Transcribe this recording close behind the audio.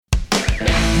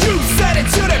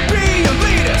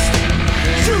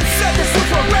this was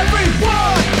for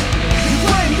everyone. You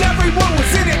claimed everyone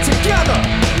was in it together.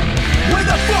 Where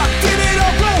the fuck did it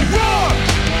all go wrong?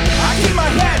 I keep my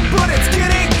head, but it's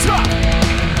getting tough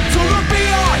to look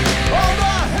beyond all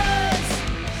the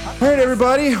heads. All right,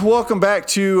 everybody, welcome back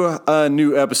to a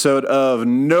new episode of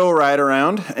No Ride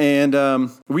Around,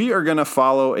 and we are going to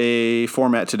follow a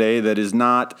format today that is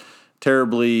not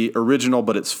terribly original,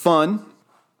 but it's fun,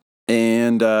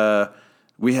 and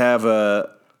we have a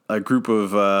group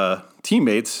of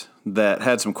teammates that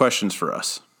had some questions for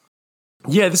us.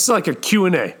 Yeah, this is like a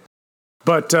Q&A,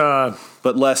 but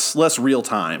less real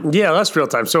time. Yeah, less real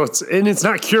time. So it's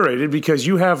not curated because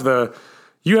you have the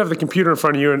computer in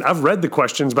front of you, and I've read the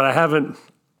questions, but I haven't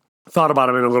thought about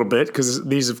them in a little bit because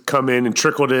these have come in and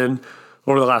trickled in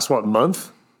over the last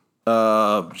month.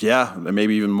 Yeah,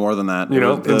 maybe even more than that.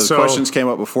 The questions came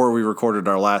up before we recorded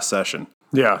our last session.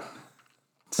 Yeah.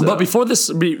 So. But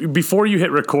before you hit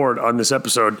record on this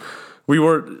episode,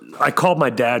 I called my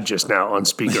dad just now on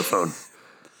speakerphone.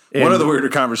 One of the weirder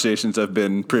conversations I've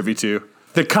been privy to.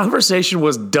 The conversation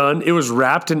was done. It was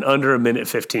wrapped in under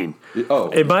 1:15. Oh.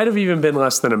 It might have even been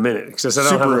less than a minute.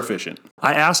 Super efficient.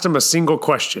 I asked him a single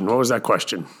question. What was that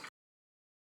question?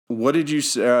 What did you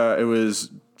say? It was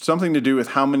something to do with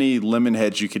how many lemon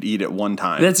heads you could eat at one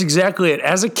time. That's exactly it.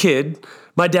 As a kid,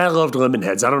 my dad loved lemon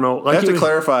heads. I don't know. I have to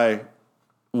clarify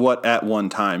what at one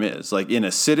time is. Like in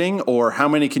a sitting, or how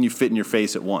many can you fit in your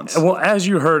face at once? Well, as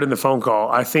you heard in the phone call,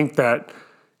 I think that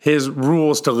his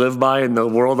rules to live by in the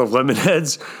world of lemon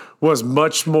heads was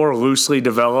much more loosely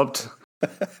developed.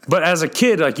 But as a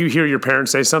kid, like you hear your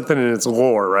parents say something and it's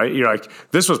lore, right? You're like,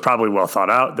 this was probably well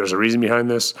thought out. There's a reason behind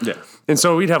this. Yeah. And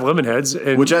so we'd have lemon heads.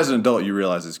 Which as an adult, you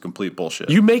realize is complete bullshit.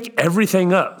 You make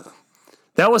everything up.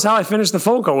 That was how I finished the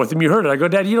phone call with him. You heard it. I go,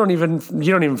 Dad, you don't even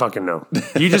fucking know.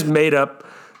 You just made up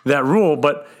that rule.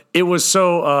 But it was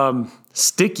so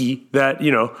sticky that,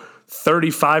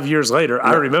 35 years later,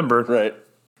 I remember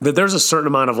that there's a certain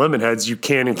amount of lemon heads you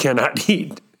can and cannot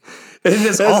eat. And it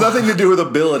has nothing to do with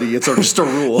ability. It's just a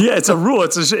rule. Yeah, it's a rule.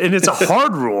 It's a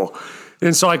hard rule.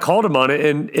 And so I called him on it,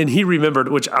 and he remembered,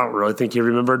 which I don't really think he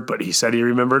remembered, but he said he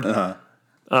remembered.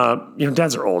 Uh-huh.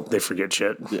 Dads are old. They forget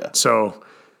shit. Yeah. So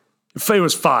if it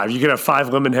was 5, you could have 5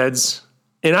 lemon heads.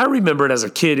 And I remembered as a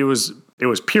kid, it was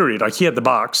period. Like he had the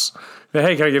box.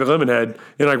 Hey, can I get a lemon head?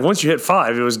 And like once you hit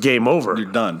 5, it was game over.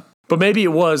 You're done. But maybe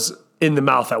it was in the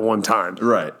mouth at one time.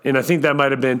 Right. And I think that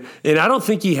might have been, and I don't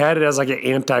think he had it as like an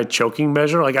anti-choking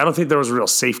measure. Like I don't think there was real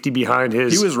safety behind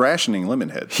his. He was rationing lemon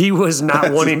heads. He was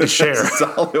not wanting to share. That's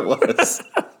all it was.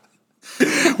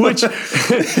 Which,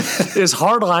 as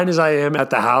hardline as I am at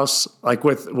the house, like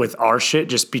with our shit,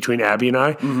 just between Abby and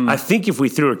I, I think if we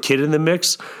threw a kid in the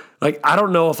mix, like I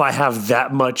don't know if I have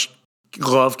that much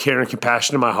love, care, and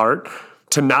compassion in my heart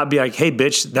to not be like, hey,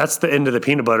 bitch, that's the end of the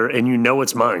peanut butter, and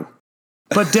it's mine.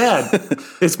 But Dad,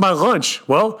 it's my lunch.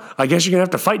 Well, I guess you're going to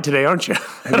have to fight today, aren't you?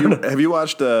 Have you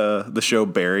watched the show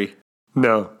Barry?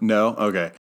 No. No?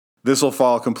 Okay. This will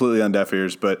fall completely on deaf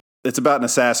ears, but it's about an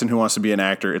assassin who wants to be an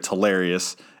actor. It's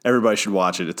hilarious. Everybody should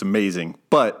watch it. It's amazing.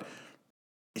 But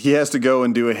he has to go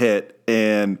and do a hit,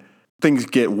 and things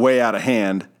get way out of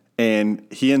hand, and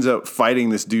he ends up fighting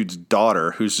this dude's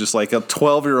daughter, who's just like a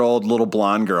 12-year-old little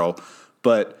blonde girl,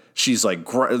 but she's like,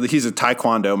 he's a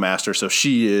taekwondo master, so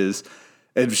she is.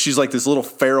 And she's like this little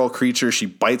feral creature. She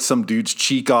bites some dude's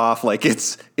cheek off. Like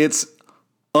it's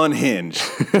unhinged.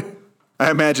 I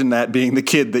imagine that being the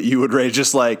kid that you would raise,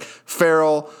 just like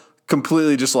feral,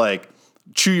 completely just like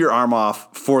chew your arm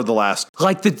off for the last.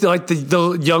 Like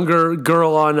the younger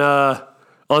girl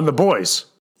on The Boys.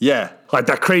 Yeah. Like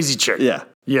that crazy chick. Yeah.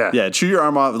 Yeah. Yeah. Chew your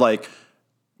arm off. Like,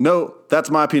 no, that's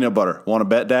my peanut butter. Want to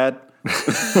bet, Dad?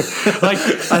 Like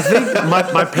I think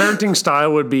my parenting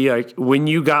style would be like when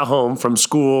you got home from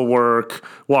school, work,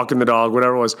 walking the dog,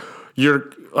 whatever it was,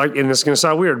 you're like, and this is gonna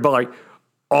sound weird, but like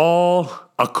all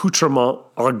accoutrements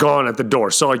are gone at the door.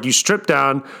 So like you strip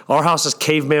down, our house is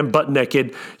caveman butt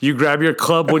naked, you grab your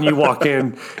club when you walk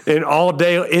in, and all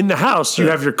day in the house you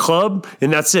have your club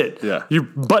and that's it. Yeah. You're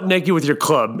butt naked with your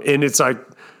club and it's like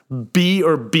be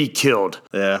or be killed.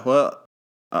 Yeah, well,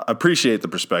 I appreciate the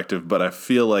perspective, but I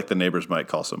feel like the neighbors might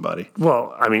call somebody.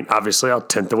 Well, I mean, obviously, I'll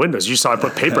tint the windows. You saw I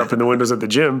put paper up in the windows at the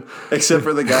gym. Except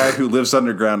for the guy who lives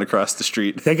underground across the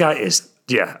street. That guy is,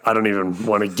 I don't even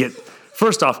want to get...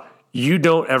 First off, you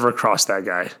don't ever cross that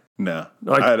guy. No.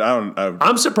 Like,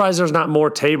 I'm surprised there's not more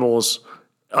tables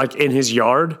like in his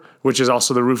yard, which is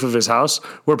also the roof of his house,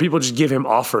 where people just give him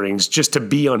offerings just to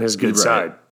be on his good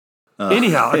side.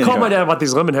 Anyhow, I called my dad about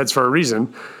these lemon heads for a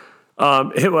reason. I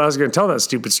was going to tell that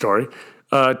stupid story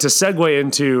to segue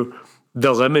into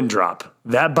the lemon drop.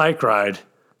 That bike ride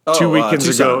 2 weekends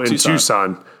ago in Tucson.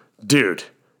 Tucson. Dude,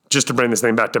 just to bring this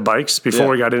thing back to bikes before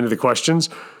we got into the questions,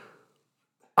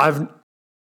 I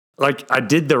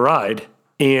did the ride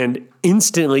and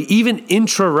instantly, even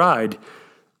intra-ride,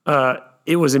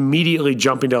 it was immediately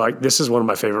jumping to like, this is one of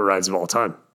my favorite rides of all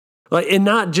time. Like, and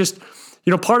not just,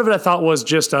 part of it I thought was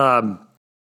just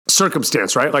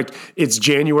circumstance, right? Like, it's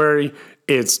January,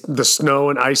 it's the snow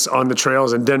and ice on the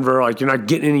trails in Denver. Like, you're not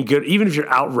getting any good, even if you're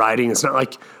out riding, it's not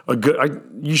like a good,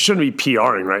 you shouldn't be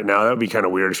PRing right now. That would be kind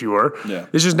of weird if you were. Yeah.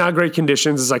 It's just not great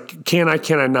conditions. It's like, can I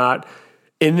not?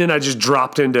 And then I just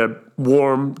dropped into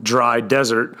warm, dry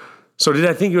desert. So did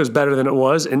I think it was better than it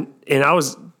was? And I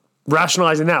was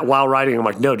rationalizing that while riding. I'm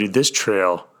like, no, dude, this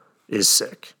trail is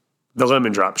sick. The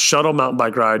Lemon Drop shuttle mountain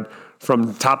bike ride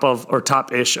from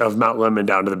top-ish of Mount Lemon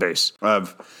down to the base.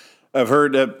 I've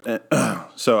heard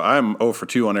that. So I'm 0 for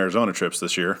 2 on Arizona trips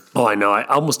this year. Oh, I know. I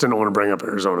almost didn't want to bring up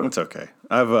Arizona. It's okay.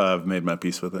 I've made my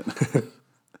peace with it.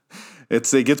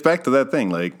 It gets back to that thing,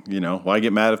 like, why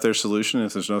get mad if there's a solution?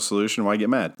 If there's no solution, why get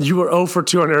mad? You were 0 for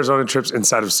 2 on Arizona trips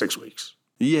inside of 6 weeks.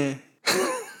 Yeah.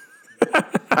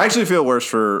 I actually feel worse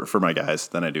for my guys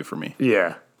than I do for me.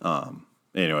 Yeah.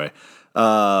 Anyway,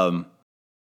 but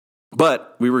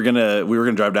we were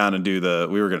gonna drive down and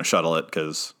we were gonna shuttle it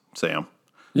because Sam.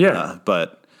 Yeah.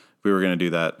 But we were gonna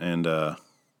do that and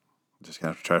just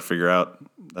have to try to figure out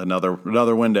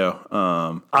another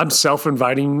window. I'm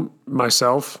self-inviting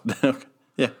myself.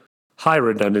 Yeah. Hi,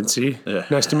 redundancy. Yeah.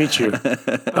 Nice to meet you.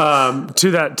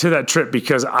 To that trip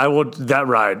because that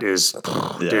ride is,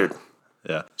 dude,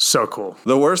 Yeah. so cool.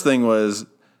 The worst thing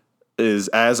is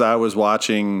as I was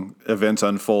watching events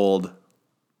unfold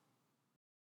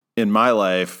in my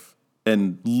life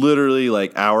and literally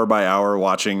like hour by hour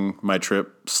watching my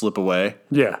trip slip away.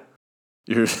 Yeah.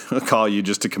 I'll call you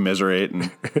just to commiserate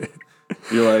and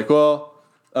you're like, well,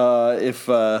 if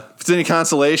it's any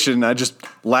consolation, I just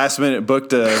last minute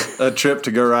booked a trip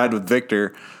to go ride with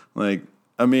Victor. Like,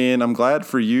 I mean, I'm glad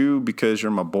for you because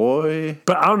you're my boy.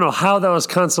 But I don't know how that was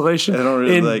consolation. I don't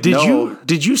really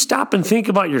did you stop and think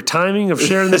about your timing of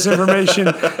sharing this information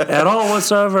at all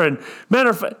whatsoever? And matter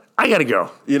of fact, I got to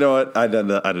go. You know what? I'd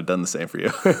have done the same for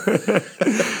you.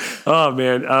 Oh,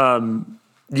 man.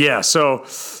 Yeah. So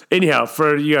anyhow,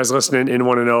 for you guys listening and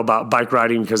want to know about bike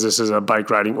riding, because this is a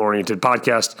bike riding oriented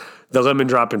podcast, the Lemon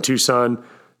Drop in Tucson,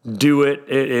 do it.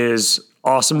 It is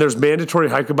awesome. There's mandatory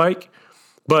hike-a-bike,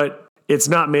 but it's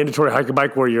not mandatory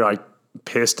hike-a-bike where you're like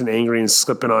pissed and angry and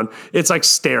slipping on. It's like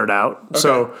stared out. Okay.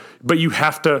 So, but you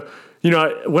have to,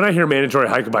 when I hear mandatory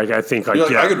hike-a-bike, I think like,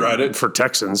 I could ride it for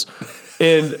Texans.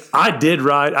 And I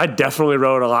definitely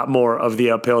rode a lot more of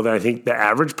the uphill than I think the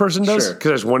average person does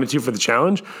because I just wanted to for the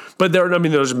challenge. But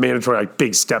those are mandatory like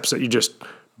big steps that you just,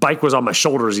 bike was on my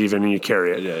shoulders even and you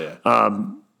carry it. Yeah.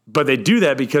 But they do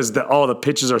that because all the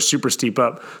pitches are super steep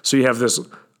up. So you have this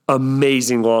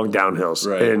amazing long downhills.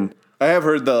 Right. And I have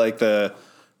heard that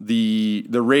the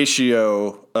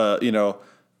ratio,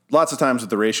 lots of times with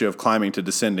the ratio of climbing to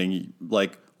descending,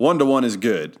 like 1-to-1 is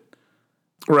good.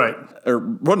 Right. Or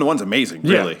 1-to-1's amazing,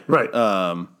 really. Yeah,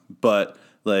 right. But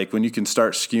like when you can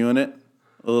start skewing it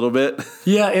a little bit.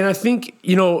 Yeah, and I think,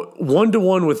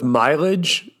 1-to-1 with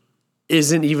mileage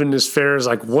isn't even as fair as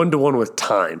like 1-to-1 with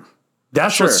time.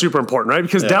 That's what's super important, right?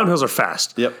 Because downhills are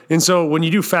fast. Yep. And so when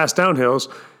you do fast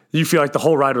downhills, you feel like the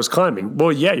whole ride was climbing.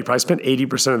 Well, yeah, you probably spent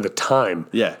 80% of the time.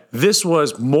 Yeah. This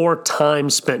was more time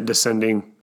spent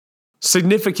descending,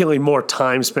 significantly more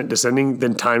time spent descending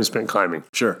than time spent climbing.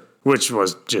 Sure. Which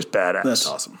was just badass. That's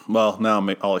awesome. Well, now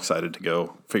I'm all excited to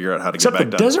go figure out how to Except get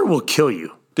back the down. desert will kill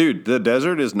you. Dude, the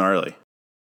desert is gnarly.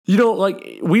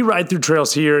 Like we ride through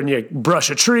trails here and you brush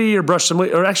a tree or brush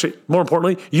or actually, more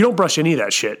importantly, you don't brush any of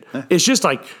that shit. It's just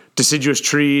like deciduous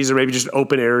trees or maybe just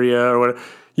open area or whatever.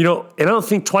 And I don't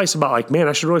think twice about like, man,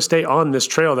 I should really stay on this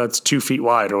trail that's 2 feet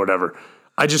wide or whatever.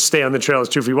 I just stay on the trail that's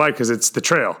 2 feet wide because it's the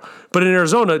trail. But in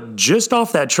Arizona, just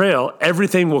off that trail,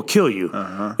 everything will kill you.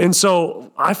 Uh-huh. And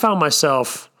so I found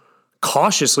myself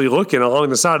cautiously looking along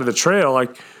the side of the trail,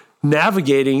 like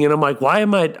navigating. And I'm like,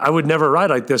 I would never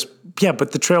ride like this. Yeah,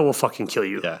 but the trail will fucking kill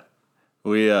you.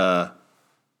 Yeah.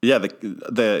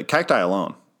 The cacti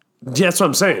alone. Yeah, that's what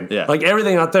I'm saying. Yeah. Like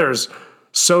everything out there is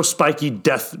so spiky,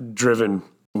 death driven.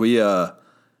 We,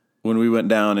 when we went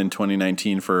down in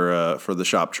 2019 for the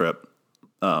shop trip,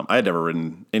 I had never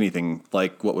ridden anything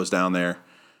like what was down there.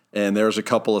 And there was a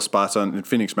couple of spots in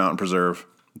Phoenix Mountain Preserve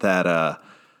that,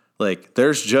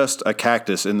 there's just a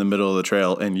cactus in the middle of the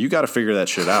trail and you got to figure that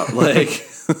shit out. like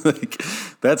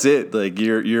that's it. Like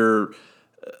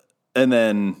and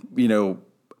then,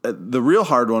 the real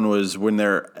hard one was when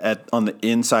they're on the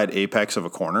inside apex of a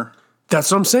corner. That's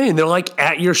what I'm saying. They're like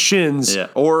at your shins, Yeah.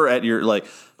 Or at your, like,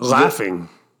 laughing.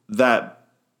 That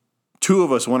two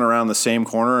of us went around the same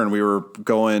corner and we were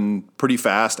going pretty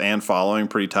fast and following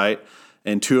pretty tight.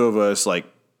 And two of us, like,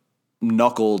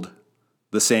 knuckled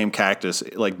the same cactus,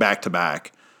 like, back to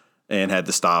back, and had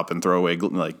to stop and throw away,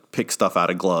 like, pick stuff out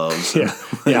of gloves. Yeah.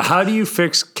 Yeah. How do you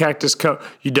fix cactus cut?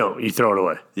 You don't. You throw it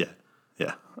away. Yeah.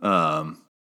 Yeah.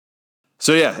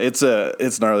 So yeah,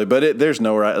 it's gnarly, but there's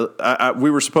no right.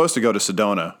 We were supposed to go to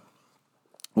Sedona,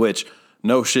 which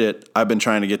no shit. I've been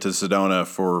trying to get to Sedona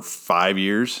for 5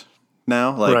 years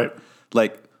now.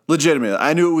 Like legitimately,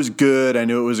 I knew it was good. I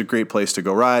knew it was a great place to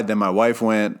go ride. Then my wife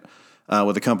went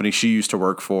with a company she used to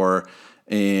work for,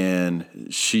 and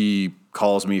she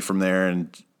calls me from there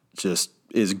and just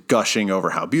is gushing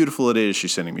over how beautiful it is.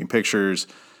 She's sending me pictures,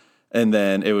 and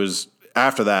then it was.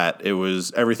 After that, it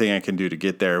was everything I can do to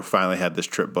get there. Finally had this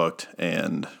trip booked,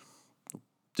 and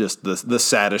just the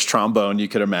saddest trombone you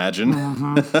could imagine.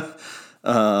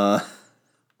 Mm-hmm.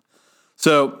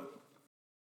 So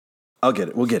I'll get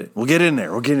it. We'll get it. We'll get in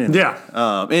there. We'll get in there.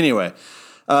 Yeah. Anyway,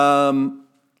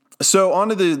 so on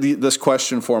to this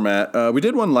question format. We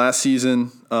did one last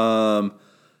season, and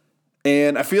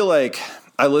I feel like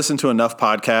I listened to enough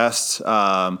podcasts,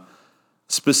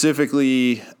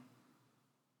 specifically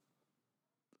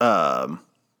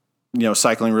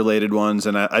cycling related ones.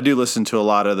 And I do listen to a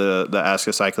lot of the Ask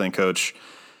a Cycling Coach,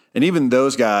 and even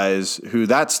those guys who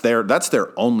that's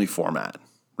their only format,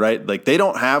 right? Like they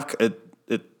don't have the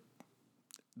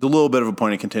little bit of a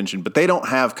point of contention, but they don't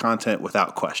have content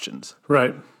without questions.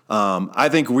 Right. I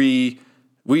think we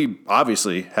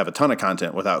obviously have a ton of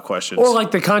content without questions. Or like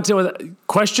the content with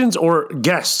questions or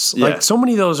guests. Yeah. Like so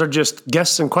many of those are just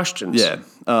guests and questions. Yeah.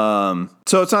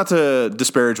 So it's not to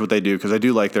disparage what they do, because I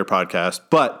do like their podcast.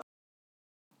 But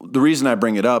the reason I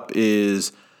bring it up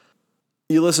is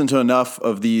you listen to enough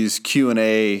of these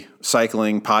Q&A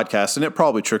cycling podcasts, and it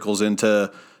probably trickles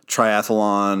into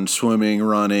triathlon, swimming,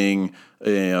 running,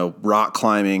 rock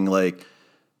climbing, like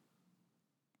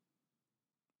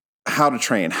how to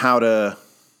train, how to...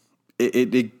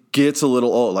 It gets a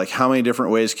little old. Like, how many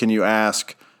different ways can you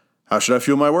ask, how should I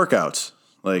fuel my workouts?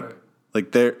 Like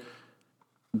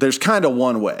there's kind of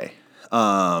one way.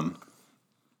 So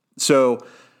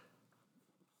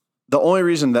the only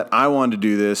reason that I wanted to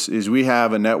do this is we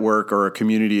have a network or a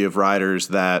community of riders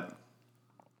that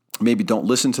maybe don't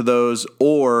listen to those,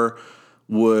 or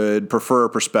would prefer a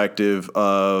perspective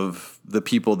of the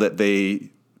people that they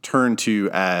turn to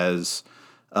as,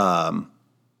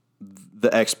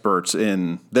 the experts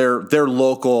in their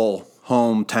local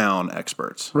hometown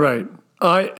experts. Right.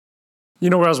 Where I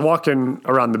was walking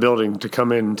around the building to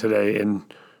come in today, and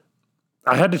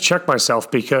I had to check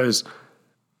myself, because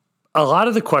a lot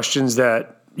of the questions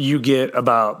that you get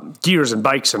about gears and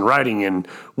bikes and riding and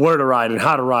where to ride and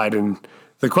how to ride, and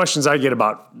the questions I get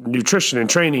about nutrition and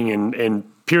training and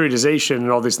periodization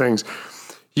and all these things,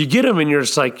 you get them and you're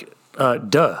just like,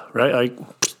 duh, right? Like,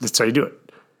 that's how you do it.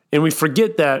 And we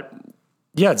forget that,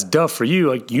 yeah, it's duh for you.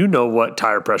 Like, you know what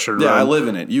tire pressure to run. I live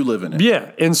in it. You live in it.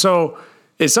 Yeah. And so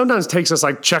it sometimes takes us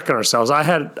like checking ourselves. I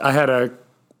had a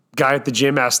guy at the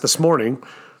gym ask this morning,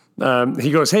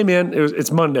 he goes, hey man,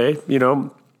 it's Monday,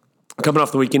 coming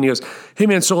off the weekend. He goes, hey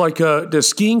man, so like, does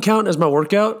skiing count as my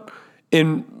workout?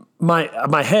 In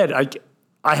my head,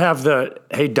 I have the,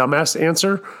 hey dumbass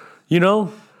answer,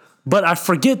 but I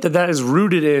forget that is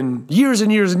rooted in years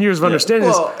and years and years of understanding.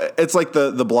 Well, it's like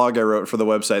the blog I wrote for the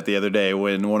website the other day,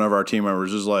 when one of our team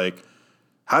members was like,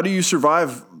 how do you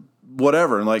survive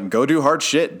whatever? And like, go do hard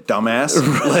shit, dumbass.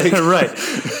 Like, right.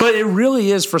 But it really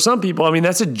is for some people. I mean,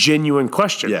 that's a genuine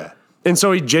question. Yeah. And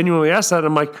so he genuinely asked that. And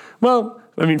I'm like, well,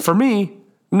 I mean, for me,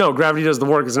 no, gravity does the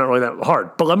work. It's not really that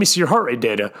hard. But let me see your heart rate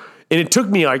data. And it took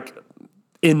me like,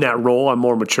 in that role, I'm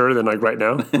more mature than like right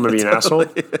now. I'm going to be an asshole.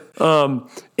 And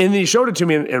then he showed it to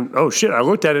me, and oh shit, I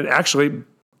looked at it. Actually,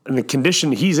 in the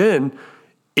condition he's in,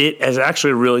 it is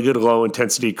actually a really good low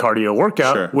intensity cardio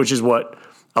workout, Sure. which is what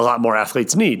a lot more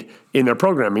athletes need in their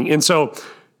programming. And so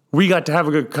we got to have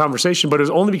a good conversation, but it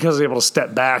was only because I was able to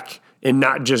step back and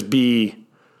not just be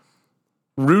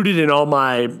rooted in all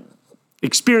my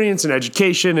experience and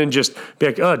education and just be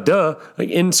like, oh, duh.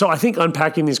 And so I think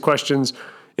unpacking these questions.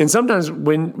 And sometimes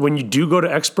when you do go to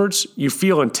experts, you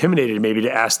feel intimidated maybe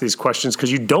to ask these questions,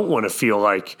 because you don't want to feel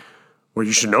like, well,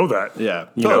 you should know that. Yeah,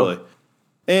 totally.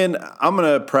 And I'm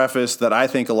going to preface that I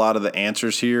think a lot of the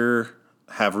answers here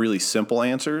have really simple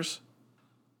answers.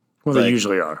 Well, they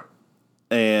usually are.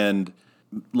 And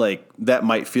like that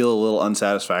might feel a little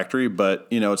unsatisfactory, but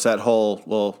it's that whole,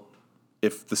 well,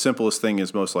 if the simplest thing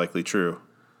is most likely true.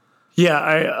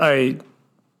 Yeah,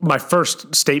 my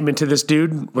first statement to this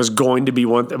dude was going to be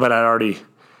one, but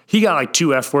he got like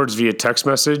 2 F words via text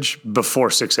message before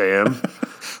 6 a.m.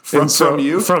 From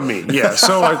you? From me, yeah.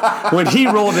 So like when he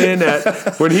rolled in at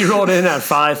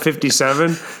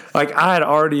 5:57, like I had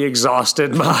already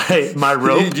exhausted my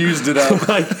rope. You used it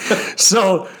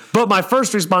up. But my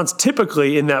first response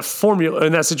typically in that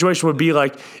situation would be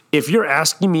like, if you're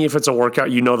asking me if it's a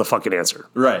workout, you know the fucking answer.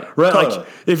 Right. Totally. Like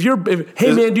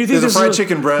hey man, do you think this is a fried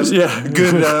chicken breast? Yeah.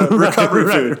 Good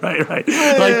recovery food. Right.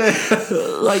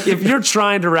 Like if you're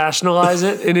trying to rationalize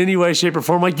it in any way, shape, or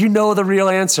form, like you know the real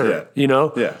answer. Yeah. You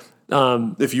know? Yeah.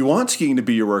 If you want skiing to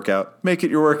be your workout, make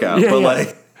it your workout.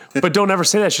 Yeah, but don't ever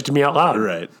say that shit to me out loud.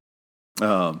 Right.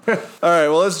 All right,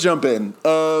 well, let's jump in.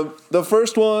 The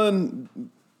first one,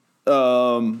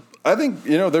 I think,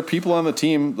 there are people on the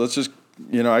team. Let's just,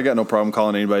 I got no problem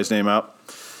calling anybody's name out.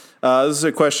 This is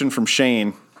a question from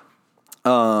Shane.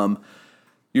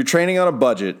 You're training on a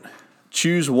budget.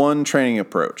 Choose one training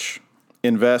approach.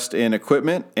 Invest in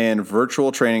equipment and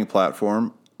virtual training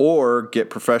platform, or get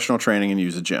professional training and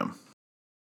use a gym.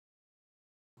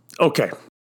 Okay.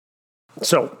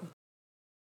 So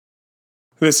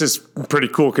this is pretty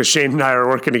cool because Shane and I are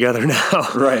working together now.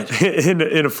 Right.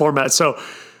 in a format. So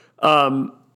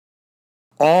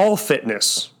all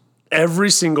fitness, every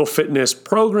single fitness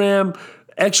program,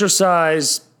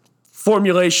 exercise,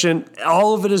 formulation,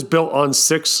 all of it is built on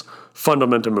 6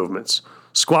 fundamental movements: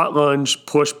 squat, lunge,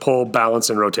 push, pull, balance,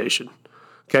 and rotation.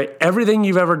 Okay, everything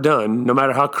you've ever done, no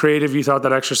matter how creative you thought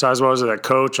that exercise was, or that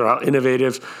coach, or how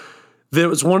innovative, there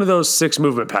was one of those 6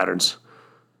 movement patterns.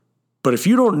 But if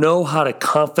you don't know how to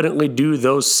confidently do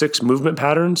those 6 movement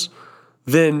patterns,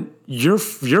 then you're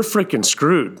freaking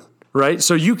screwed, right?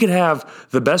 So you can have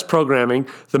the best programming,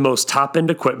 the most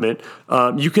top-end equipment,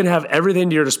 you can have everything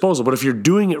to your disposal, but if you're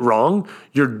doing it wrong,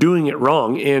 you're doing it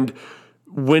wrong. And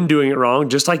when doing it wrong,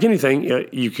 just like anything,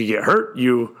 you could get hurt,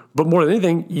 but more than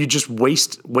anything, you just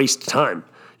waste time.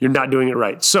 You're not doing it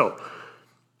right. So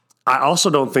I also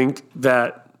don't think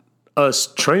that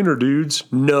us trainer dudes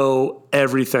know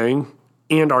everything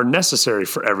and are necessary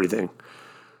for everything.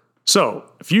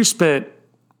 So if you spent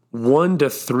 1 to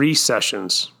 3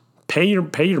 sessions, pay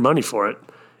your money for it,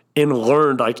 and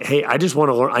learned like, hey, I just want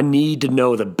to learn. I need to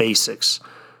know the basics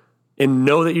and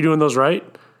know that you're doing those right.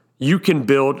 You can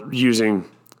build using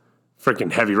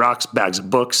freaking heavy rocks, bags of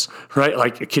books, right?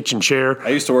 Like a kitchen chair. I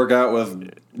used to work out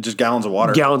with just gallons of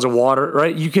water.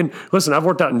 Right? You can, listen, I've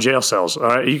worked out in jail cells, all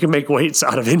right? You can make weights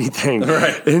out of anything.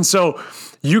 Right. And so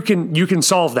you can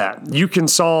solve that. You can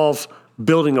solve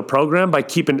building a program by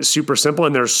keeping it super simple.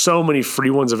 And there's so many free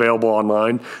ones available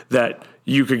online that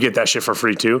you could get that shit for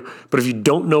free too. But if you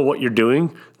don't know what you're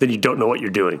doing, then you don't know what you're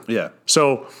doing. Yeah.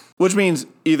 So, which means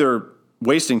either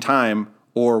wasting time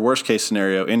or worst case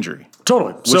scenario, injury.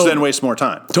 Totally. Which then wastes more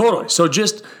time. Totally. So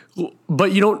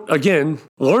but you don't, again,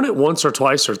 learn it once or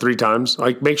twice or 3 times,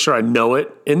 like make sure I know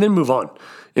it and then move on.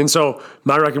 And so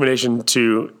my recommendation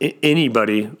to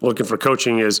anybody looking for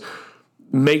coaching is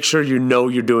make sure you know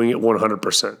you're doing it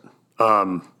 100%.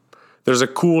 There's a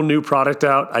cool new product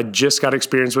out. I just got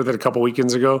experience with it a couple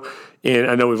weekends ago, and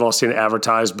I know we've all seen it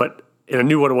advertised, and I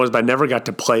knew what it was, but I never got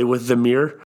to play with the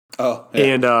mirror. Oh, yeah.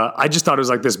 And I just thought it was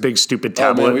like this big stupid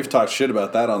tablet. Oh, man, we've talked shit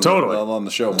about that on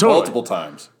the show multiple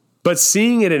times. But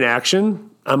seeing it in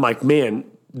action, I'm like, man,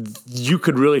 you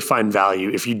could really find value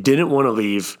if you didn't want to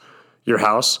leave your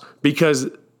house, because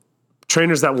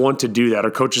trainers that want to do that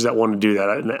or coaches that want to do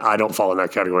that, and I don't fall in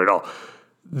that category at all,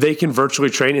 they can virtually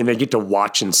train and they get to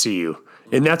watch and see you.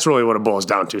 And that's really what it boils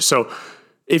down to. So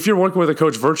if you're working with a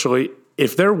coach virtually,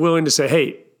 if they're willing to say,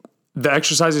 hey, the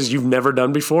exercises you've never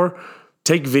done before,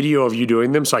 take video of you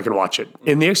doing them so I can watch it.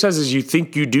 And the exercises you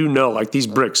think you do know, like these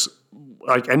bricks,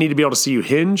 like I need to be able to see you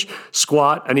hinge,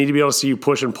 squat. I need to be able to see you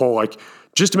push and pull, like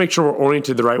just to make sure we're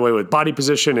oriented the right way with body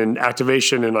position and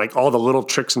activation and like all the little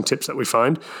tricks and tips that we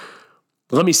find.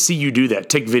 Let me see you do that.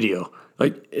 Take video.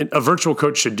 Like a virtual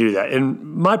coach should do that. And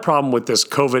my problem with this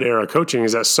COVID era coaching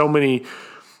is that so many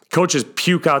coaches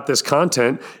puke out this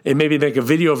content and maybe make a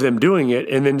video of them doing it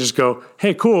and then just go,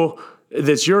 hey, cool,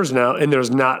 that's yours now. And there's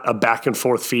not a back and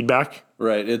forth feedback.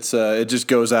 Right. It's it just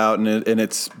goes out and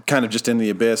it's kind of just in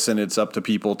the abyss, and it's up to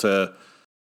people to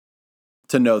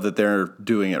know that they're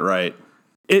doing it right.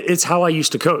 It's how I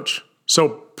used to coach. So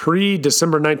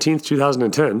pre-December 19th,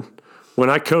 2010, when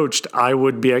I coached, I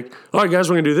would be like, all right, guys,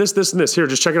 we're going to do this, this, and this. Here,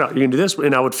 just check it out. You can do this.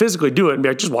 And I would physically do it and be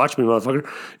like, just watch me, motherfucker.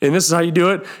 And this is how you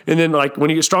do it. And then, like, when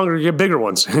you get stronger, you get bigger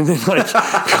ones. And then, like,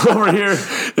 go over here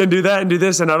and do that and do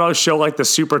this. And I'd always show, like, the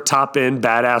super top-end,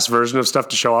 badass version of stuff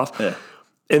to show off. Yeah.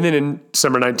 And then in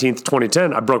December 19th,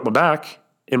 2010, I broke my back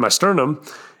in my sternum.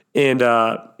 And,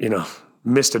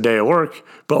 missed a day of work,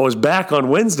 but was back on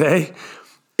Wednesday.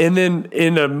 And then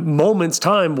in a moment's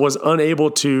time was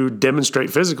unable to demonstrate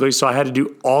physically. So I had to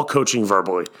do all coaching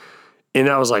verbally. And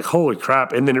I was like, holy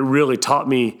crap. And then it really taught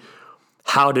me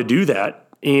how to do that.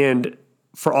 And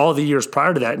for all the years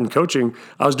prior to that in coaching,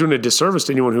 I was doing a disservice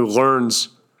to anyone who learns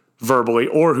verbally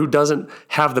or who doesn't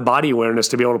have the body awareness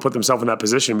to be able to put themselves in that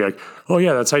position and be like, oh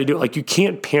yeah, that's how you do it. Like you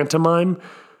can't pantomime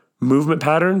movement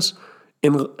patterns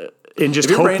and just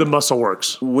hope the muscle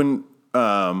works. When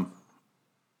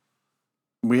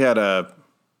we had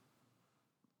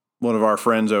one of our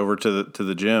friends over to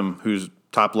the gym who's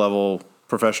top level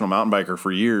professional mountain biker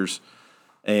for years,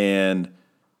 and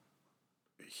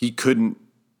he couldn't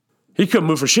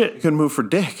move for shit. He couldn't move for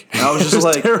dick. And I was just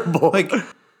like, terrible. Like,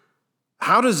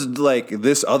 how does like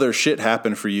this other shit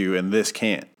happen for you and this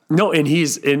can't? No, and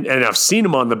and I've seen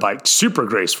him on the bike, super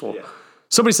graceful. Yeah.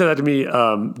 Somebody said that to me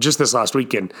just this last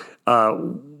weekend.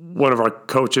 One of our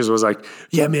coaches was like,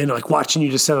 yeah, man, like watching you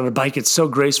just sit on a bike, it's so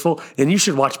graceful. And you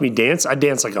should watch me dance. I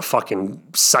dance like a fucking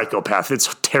psychopath.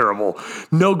 It's terrible.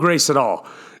 No grace at all.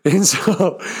 And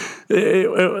so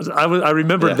I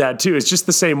remembered that too. It's just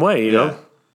the same way, you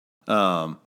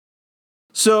know?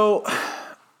 So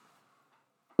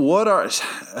what are,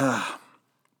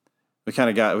 we kind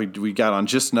of got, we got on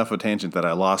just enough of a tangent that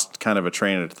I lost kind of a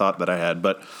train of thought that I had,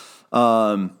 but,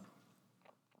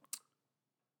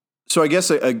 so I guess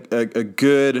a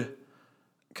good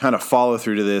kind of follow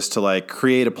through to this to like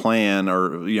create a plan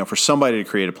or, you know, for somebody to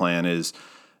create a plan is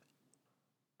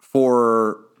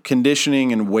for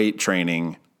conditioning and weight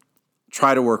training,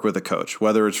 try to work with a coach,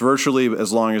 whether it's virtually,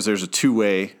 as long as there's a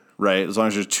two-way, right? As long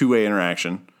as there's a two-way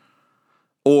interaction,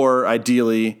 or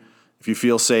ideally, if you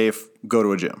feel safe, go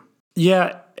to a gym.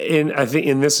 Yeah. And I think,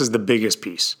 and this is the biggest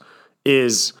piece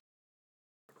is,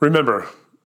 remember,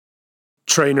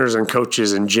 trainers and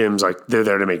coaches and gyms, like they're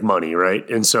there to make money, right?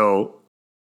 And so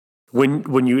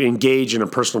when you engage in a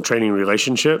personal training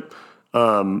relationship,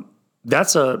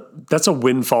 that's a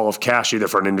windfall of cash either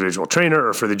for an individual trainer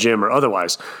or for the gym or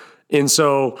otherwise. And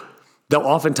so they'll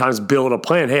oftentimes build a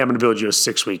plan. Hey, I'm going to build you a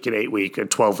 6-week, an 8-week, a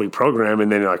 12-week program, and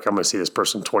then like I'm going to see this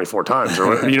person 24 times or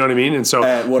whatever, you know what I mean? And so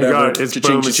it's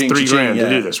 $3,000 to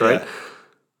do this, right? Yeah.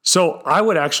 So I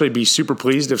would actually be super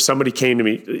pleased if somebody came to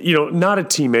me, you know, not a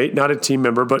teammate, not a team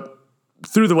member, but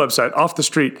through the website, off the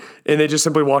street, and they just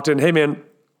simply walked in, hey man,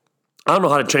 I don't know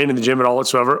how to train in the gym at all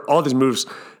whatsoever. All these moves,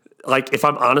 like if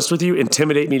I'm honest with you,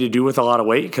 intimidate me to do with a lot of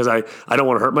weight because I don't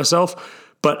want to hurt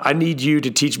myself, but I need you to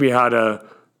teach me how to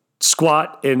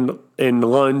squat and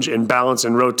lunge and balance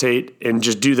and rotate and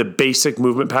just do the basic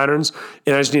movement patterns.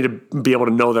 And I just need to be able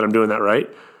to know that I'm doing that right.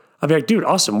 I'd be like, dude,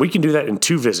 awesome. We can do that in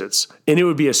 2 visits. And it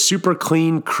would be a super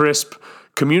clean, crisp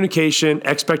communication,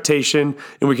 expectation,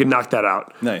 and we can knock that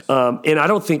out. Nice. And I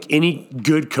don't think any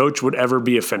good coach would ever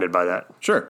be offended by that.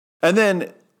 Sure. And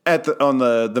then on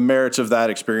the merits of that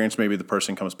experience, maybe the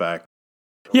person comes back.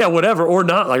 Yeah, whatever, or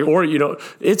not. Like, or, you know,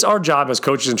 it's our job as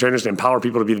coaches and trainers to empower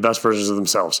people to be the best versions of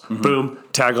themselves. Mm-hmm. Boom,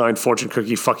 tagline, fortune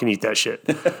cookie, fucking eat that shit.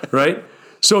 Right?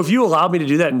 So if you allow me to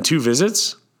do that in 2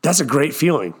 visits, that's a great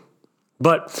feeling.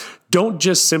 But don't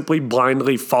just simply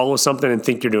blindly follow something and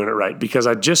think you're doing it right. Because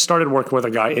I just started working with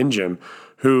a guy in gym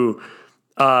who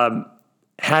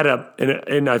had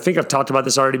and I think I've talked about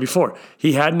this already before.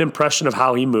 He had an impression of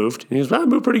how he moved. And he was, well, I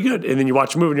move pretty good. And then you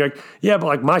watch him move and you're like, yeah, but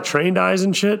like my trained eyes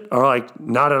and shit are like,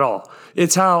 not at all.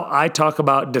 It's how I talk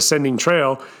about descending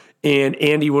trail. And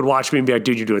Andy would watch me and be like,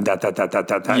 dude, you're doing that, and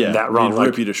that wrong. He'd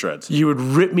rip you to shreds. You would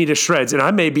rip me to shreds. And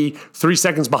I may be 3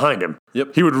 seconds behind him.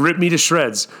 Yep. He would rip me to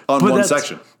shreds. On one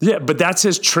section. Yeah, but that's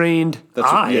his trained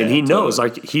eye. And he knows,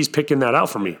 like, he's picking that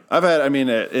out for me. I've had, I mean,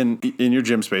 in your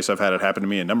gym space, I've had it happen to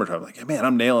me a number of times. Like, hey, man,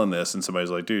 I'm nailing this. And somebody's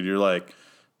like, dude, you're like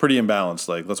pretty imbalanced.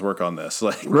 Like, let's work on this.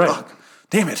 Like, right. Fuck,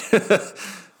 damn it.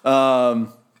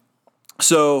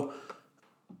 So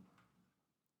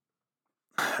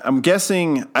I'm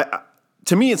guessing,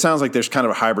 to me, it sounds like there's kind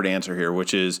of a hybrid answer here,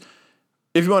 which is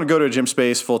if you want to go to a gym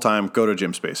space full-time, go to a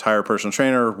gym space. Hire a personal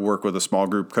trainer, work with a small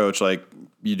group coach like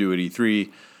you do at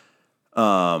E3.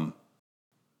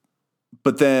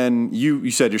 But then you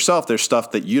said yourself, there's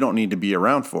stuff that you don't need to be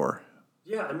around for.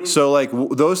 Yeah, I mean. So like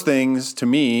those things, to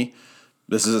me,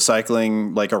 this is a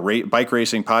cycling, like a bike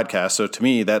racing podcast. So to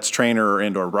me, that's trainer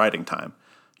and or riding time.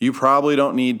 You probably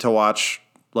don't need to watch,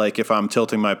 like if I'm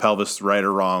tilting my pelvis right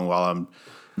or wrong while I'm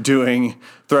doing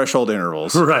threshold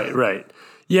intervals. Right.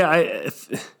 Yeah,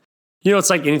 you know, it's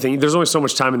like anything. There's only so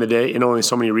much time in the day and only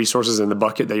so many resources in the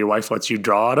bucket that your wife lets you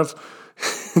draw out of.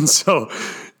 And so,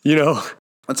 you know.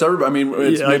 That's everybody. I mean,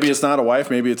 maybe it's not a wife.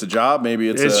 Maybe it's a job. Maybe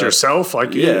it's yourself.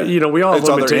 Like, you know, we all have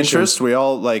limitations. other interests. We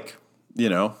all like, you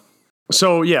know.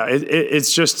 So yeah,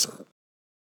 it's just,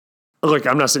 look,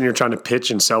 I'm not sitting here trying to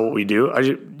pitch and sell what we do.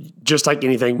 Just like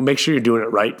anything, make sure you're doing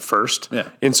it right first. Yeah.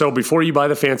 And so before you buy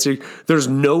the fancy, there's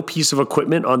no piece of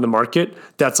equipment on the market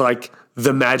that's like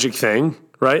the magic thing,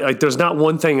 right? Like there's not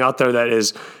one thing out there that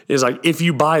is like, if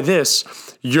you buy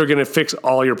this, you're going to fix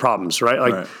all your problems, right?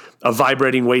 Like a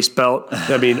vibrating waist belt,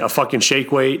 a fucking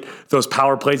shake weight, those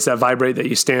power plates that vibrate that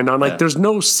you stand on. Like there's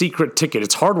no secret ticket.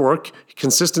 It's hard work,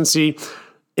 consistency.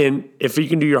 And if you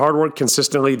can do your hard work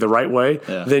consistently the right way,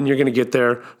 then you're going to get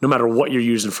there no matter what you're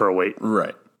using for a weight.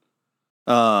 Right.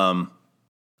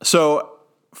 So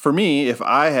for me, if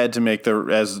I had to make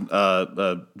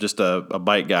just a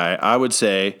bike guy, I would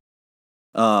say,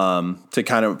 to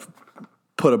kind of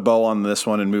put a bow on this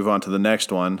one and move on to the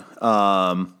next one,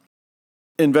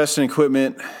 invest in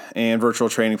equipment and virtual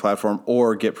training platform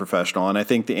or get professional. And I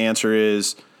think the answer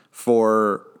is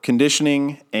for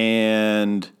conditioning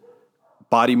and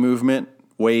body movement,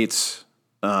 weights,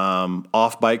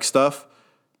 off bike stuff,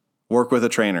 work with a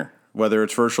trainer, whether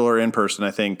it's virtual or in person.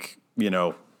 I think,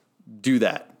 do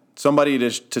that. Somebody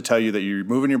to tell you that you're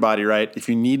moving your body right. If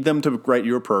you need them to write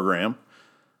you a program,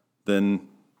 then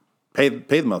pay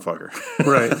the motherfucker.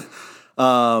 Right.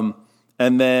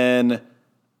 And then,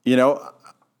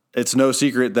 it's no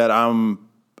secret that I'm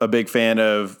a big fan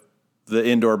of the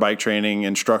indoor bike training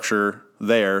and structure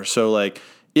there. So like,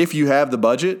 if you have the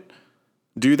budget,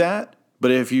 do that.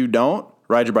 But if you don't,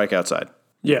 ride your bike outside.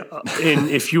 Yeah. And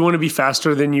if you want to be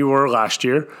faster than you were last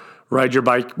year, ride your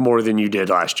bike more than you did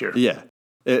last year. Yeah.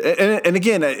 And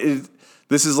again,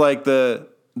 this is like the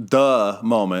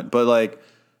moment, but like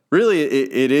really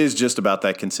it is just about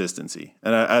that consistency.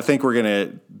 And I think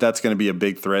that's going to be a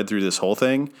big thread through this whole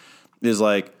thing is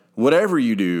like, whatever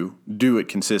you do it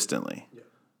consistently.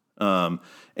 Yeah.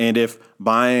 And if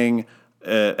buying,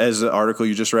 as the article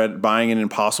you just read, buying an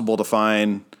impossible to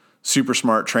find super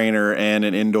smart trainer and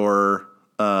an indoor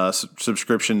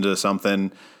subscription to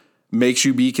something makes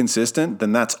you be consistent,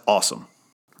 then that's awesome.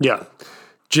 Yeah.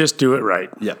 Just do it right.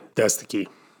 Yeah. That's the key.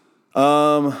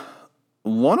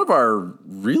 One of our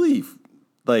really,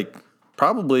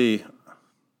 probably, I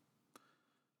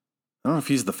don't know if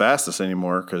he's the fastest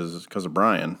anymore because of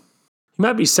Brian. He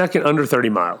might be second under 30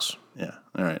 miles. Yeah.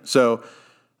 All right. So,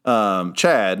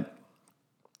 Chad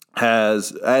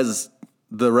has, as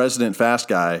the resident fast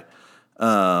guy,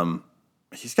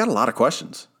 he's got a lot of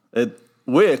questions,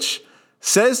 which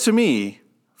says to me,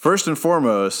 first and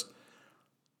foremost,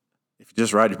 if you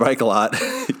just ride your bike a lot,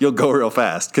 you'll go real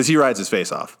fast because he rides his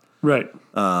face off. Right.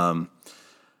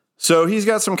 So he's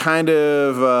got some kind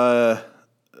of,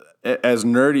 as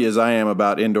nerdy as I am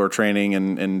about indoor training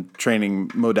and training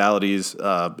modalities,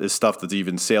 is stuff that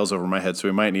even sails over my head. So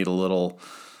we might need a little.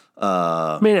 May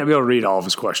not be able to read all of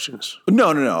his questions.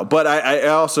 No. But I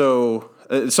also,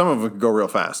 some of them go real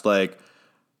fast. Like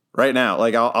right now,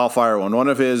 like I'll fire one. One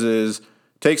of his is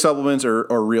take supplements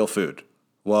or real food.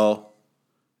 Well,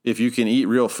 if you can eat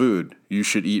real food, you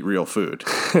should eat real food.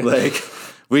 Like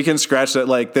we can scratch that.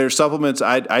 Like there's supplements.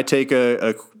 I take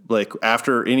like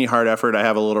after any hard effort, I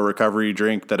have a little recovery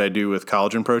drink that I do with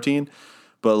collagen protein,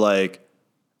 but like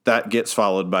that gets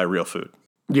followed by real food.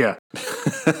 Yeah.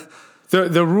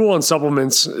 The rule on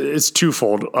supplements is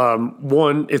twofold.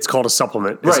 One, it's called a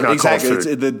supplement. It's right, not exactly. called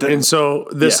food. And so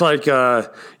this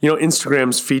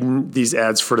Instagram's feeding these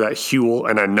ads for that Huel,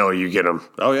 and I know you get them.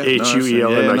 Oh, yeah.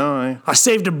 Huel. I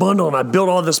saved a bundle and I built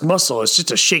all this muscle. It's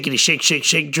just a shakety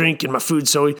shake drink and my food.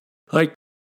 So like,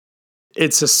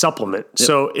 it's a supplement. Yep.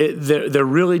 So they're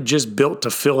really just built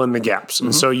to fill in the gaps. Mm-hmm.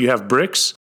 And so you have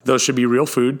bricks. Those should be real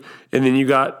food. And then you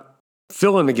got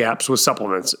fill in the gaps with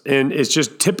supplements. And it's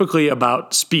just typically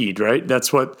about speed, right?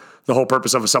 That's what the whole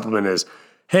purpose of a supplement is.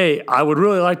 Hey, I would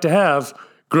really like to have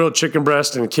grilled chicken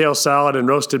breast and kale salad and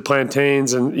roasted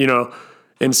plantains and,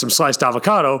 and some sliced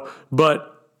avocado, but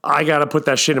I got to put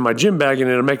that shit in my gym bag and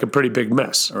it'll make a pretty big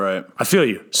mess. Right. I feel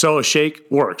you. So a shake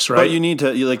works, right? But you need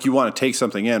to, you want to take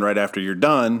something in right after you're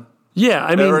done. Yeah.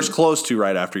 I mean, or as close to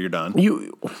right after you're done.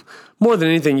 You, more than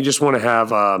anything, you just want to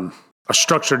have a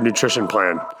structured nutrition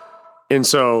plan. And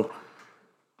so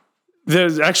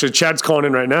there's actually Chad's calling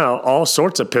in right now, all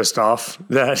sorts of pissed off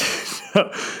that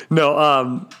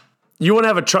you want to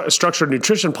have a structured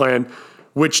nutrition plan,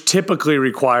 which typically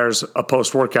requires a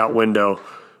post-workout window,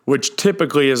 which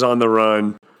typically is on the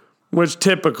run, which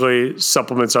typically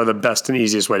supplements are the best and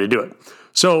easiest way to do it.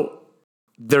 So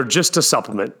they're just a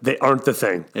supplement. They aren't the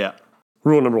thing. Yeah.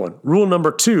 Rule number one. Rule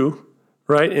number two,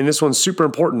 right? And this one's super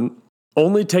important.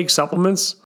 Only take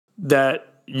supplements that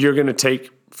you're going to take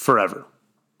forever.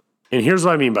 And here's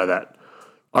what I mean by that.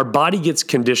 Our body gets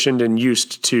conditioned and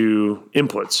used to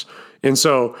inputs. And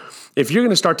so if you're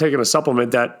going to start taking a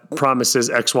supplement that promises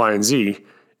X, Y, and Z,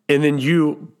 and then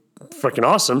you freaking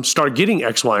awesome start getting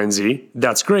X, Y, and Z,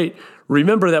 that's great.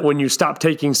 Remember that when you stop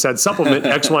taking said supplement,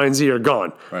 X, Y, and Z are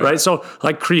gone, right? So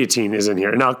like creatine is in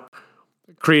here. Now,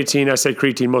 creatine, I say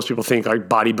creatine, most people think like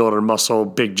bodybuilder, muscle,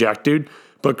 big jack dude,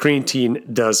 but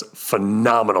creatine does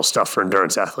phenomenal stuff for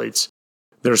endurance athletes.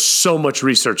 There's so much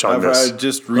research on this. I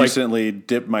just recently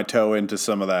dipped my toe into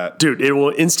some of that. Dude, it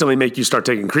will instantly make you start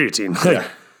taking creatine.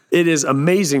 It is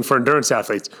amazing for endurance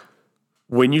athletes.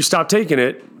 When you stop taking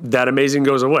it, that amazing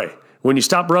goes away. When you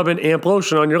stop rubbing amp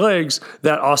lotion on your legs,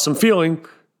 that awesome feeling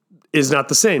is not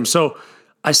the same. So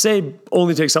I say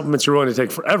only take supplements you're willing to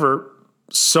take forever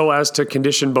so as to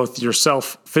condition both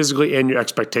yourself physically and your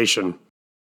expectation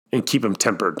and keep them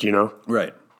tempered, you know?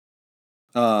 Right.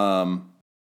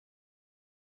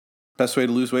 Best way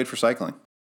to lose weight for cycling?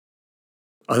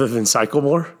 Other than cycle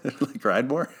more? Like ride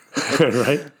more?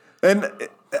 Right? And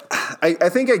I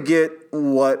think I get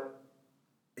what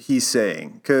he's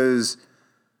saying, because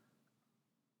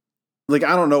like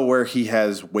I don't know where he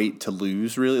has weight to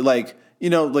lose really. Like, you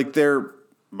know, like they're,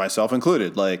 myself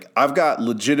included, like I've got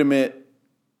legitimate,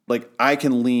 like I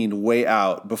can lean way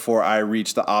out before I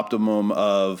reach the optimum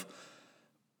of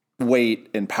weight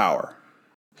and power.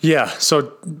 Yeah.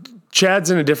 So Chad's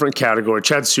in a different category.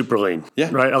 Chad's super lean. Yeah.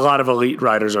 Right. A lot of elite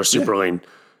riders are super lean.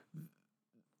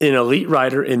 An elite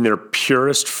rider in their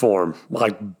purest form,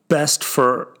 like best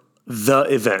for the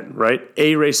event, right?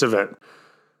 A race event.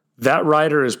 That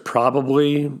rider is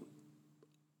probably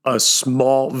a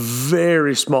small,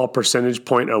 very small percentage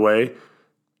point away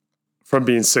from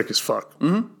being sick as fuck.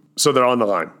 Mm-hmm. So they're on the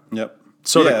line. Yep.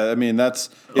 So yeah, I mean, that's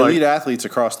elite athletes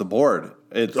across the board.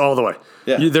 It's all the way.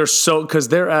 Yeah. They're so, because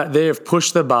they have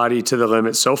pushed the body to the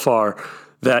limit so far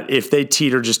that if they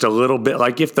teeter just a little bit,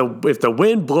 like if the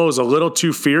wind blows a little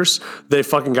too fierce, they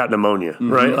fucking got pneumonia,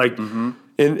 right? Like,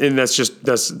 and that's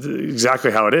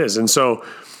exactly how it is. And so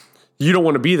you don't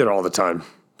want to be there all the time.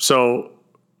 So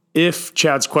if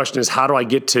Chad's question is, how do I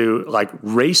get to like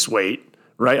race weight,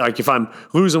 right? Like if I'm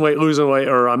losing weight,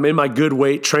 or I'm in my good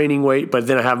weight, training weight, but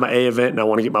then I have my A event and I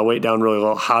want to get my weight down really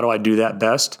low, how do I do that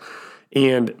best?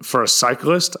 And for a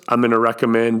cyclist, I'm going to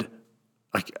recommend,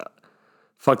 like,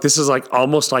 fuck, this is like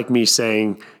almost like me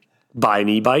saying buy an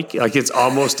e-bike. Like it's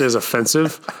almost as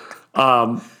offensive.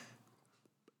 Run.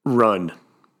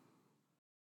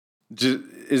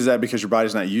 Is that because your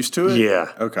body's not used to it? Yeah.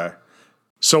 Okay.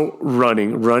 So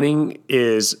running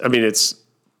is, I mean,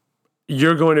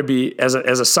 you're going to be, as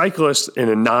a cyclist and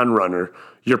a non-runner,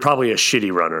 you're probably a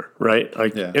shitty runner, right?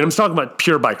 Like, and I'm talking about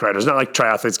pure bike riders, not like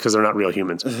triathletes because they're not real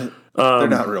humans. They're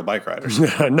not real bike riders.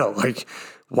 No, like,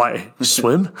 why?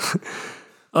 Swim?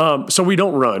 So we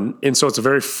don't run, and so it's a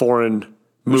very foreign movement.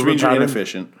 Which means pattern. you're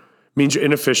inefficient. Means you're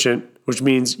inefficient, which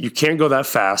means you can't go that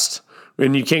fast,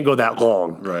 and you can't go that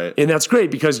long. Right. And that's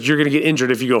great because you're going to get injured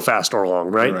if you go fast or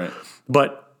long, right? Right.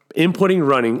 But inputting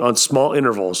running on small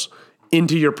intervals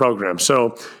into your program.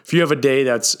 So if you have a day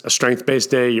that's a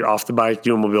strength-based day, you're off the bike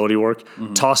doing mobility work,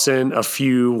 toss in a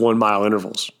few 1 mile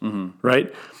intervals,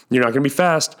 right? You're not going to be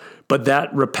fast, but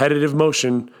that repetitive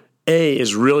motion, A,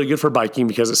 is really good for biking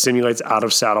because it simulates out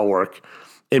of saddle work.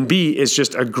 And B, is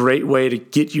just a great way to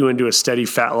get you into a steady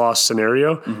fat loss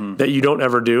scenario that you don't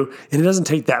ever do. And it doesn't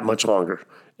take that much longer.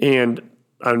 And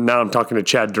now I'm talking to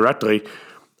Chad directly.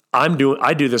 I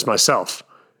do this myself.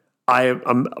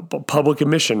 I'm a public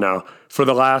admission now. For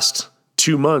the last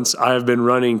 2 months, I have been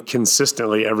running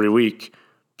consistently every week,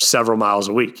 several miles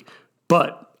a week.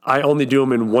 But I only do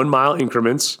them in 1 mile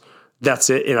increments. That's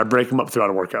it. And I break them up throughout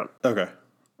a workout. Okay.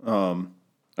 All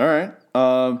right.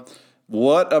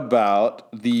 What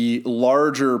about the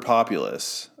larger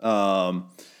populace?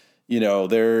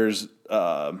 There's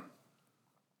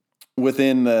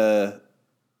within the,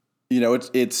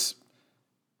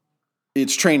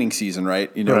 it's training season,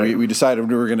 right? Right. We decided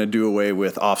we were going to do away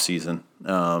with off season.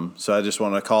 So I just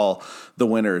want to call the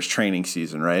winter as training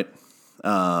season, right?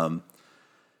 So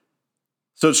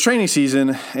it's training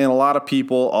season, and a lot of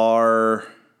people are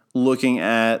looking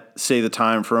at, say, the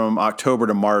time from October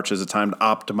to March as a time to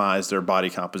optimize their body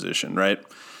composition, right?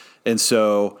 And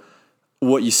so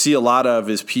what you see a lot of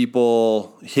is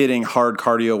people hitting hard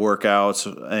cardio workouts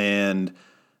and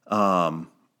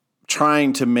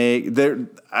trying to make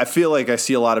I feel like I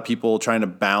see a lot of people trying to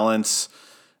balance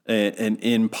an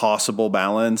impossible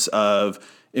balance of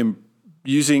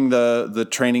using the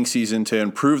training season to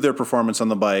improve their performance on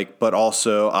the bike, but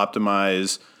also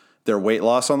optimize their weight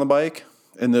loss on the bike.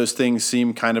 And those things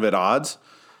seem kind of at odds.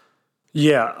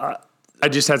 Yeah. I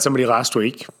just had somebody last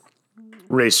week,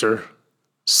 racer,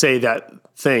 say that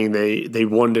thing. They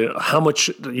wonder how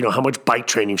much bike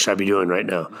training should I be doing right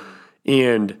now?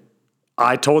 And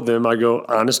I told them, I go,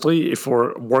 honestly, if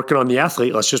we're working on the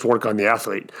athlete, let's just work on the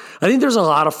athlete. I think there's a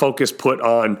lot of focus put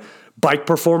on bike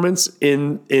performance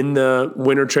in the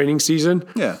winter training season.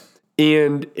 Yeah.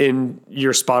 And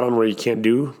you're spot on where you can't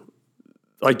do.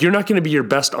 Like, you're not going to be your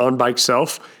best on bike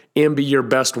self and be your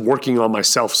best working on my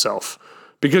self.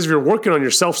 Because if you're working on your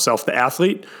self, the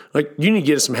athlete, like, you need to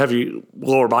get some heavy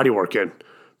lower body work in.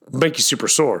 Make you super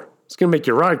sore. It's going to make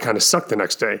your ride kind of suck the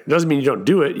next day. It doesn't mean you don't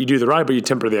do it. You do the ride, but you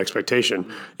temper the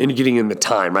expectation and getting in the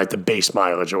time, right? The base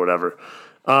mileage or whatever.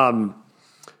 I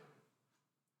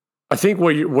think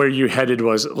where you headed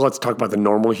was, let's talk about the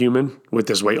normal human with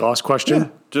this weight loss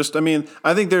question. Yeah.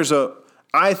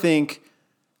 I think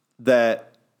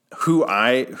that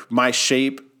my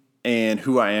shape and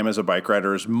who I am as a bike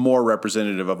rider is more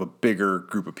representative of a bigger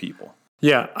group of people.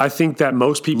 Yeah. I think that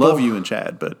most people love you and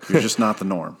Chad, but you're just not the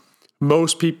norm.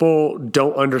 Most people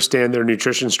don't understand their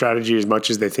nutrition strategy as much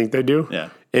as they think they do. Yeah.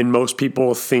 And most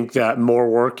people think that more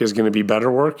work is going to be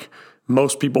better work.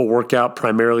 Most people work out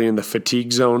primarily in the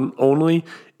fatigue zone only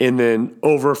and then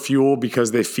over fuel because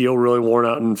they feel really worn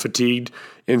out and fatigued.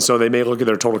 And so they may look at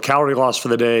their total calorie loss for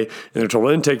the day and their total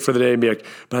intake for the day and be like,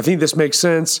 but I think this makes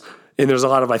sense. And there's a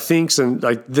lot of I thinks and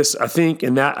like this I think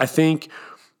and that I think.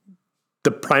 The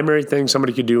primary thing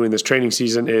somebody could do in this training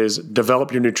season is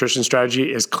develop your nutrition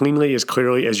strategy as cleanly, as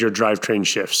clearly as your drivetrain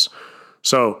shifts.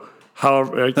 So,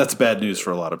 however, that's bad news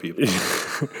for a lot of people.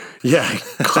 Yeah,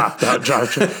 clapped out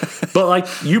drivetrain. But like,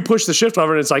 you push the shift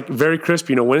lever and it's like very crisp.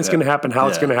 You know when it's going to happen, how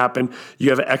it's going to happen.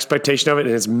 You have an expectation of it,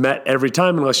 and it's met every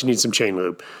time unless you need some chain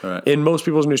lube. Right. And most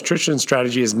people's nutrition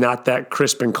strategy is not that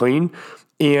crisp and clean.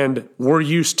 And we're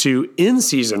used to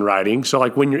in-season riding. So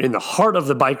like when you're in the heart of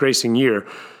the bike racing year,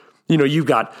 you know, you've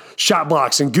got shot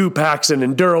blocks and goo packs and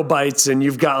enduro bites, and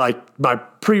you've got like my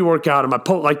pre-workout and my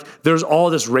like there's all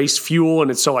this race fuel, and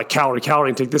it's so like calorie,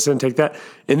 and take this and take that.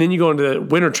 And then you go into the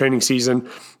winter training season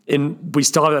and we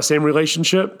still have that same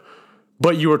relationship,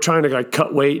 but you were trying to like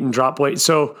cut weight and drop weight.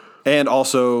 So, and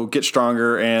also get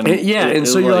stronger and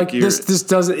so you're like this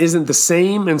isn't the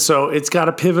same. And so it's got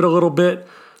to pivot a little bit.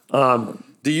 Do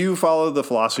you follow the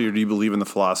philosophy, or do you believe in the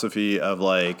philosophy of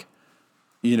like,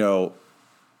 you know,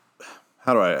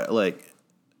 how do I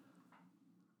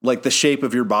like the shape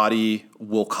of your body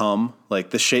will come,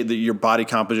 like the shape that your body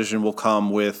composition will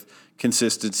come with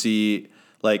consistency,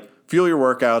 like fuel your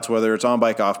workouts, whether it's on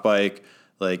bike, off bike,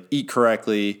 like eat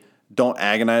correctly, don't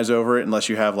agonize over it unless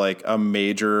you have like a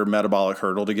major metabolic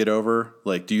hurdle to get over.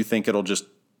 Like, do you think it'll just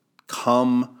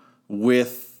come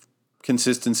with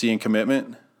consistency and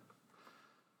commitment?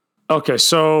 Okay.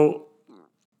 So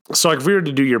like if we were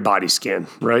to do your body scan,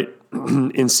 right?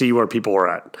 And see where people are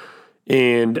at.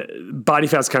 And body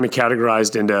fat's kind of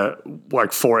categorized into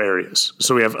like 4 areas.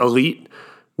 So we have elite,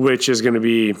 which is going to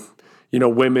be, you know,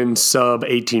 women sub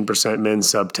 18%, men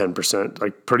sub 10%,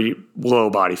 like pretty low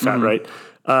body fat, right?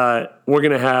 We're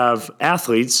going to have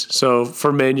athletes. So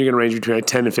for men, you're going to range between like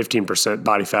 10 and 15%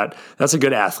 body fat. That's a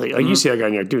good athlete. Like you see that guy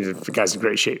and you're like, dude, the guy's in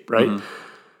great shape, right?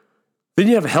 Then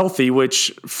you have healthy,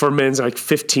 which for men's like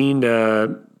 15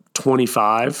 to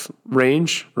 25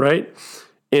 range, right?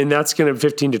 And that's going to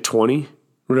 15 to 20,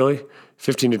 really.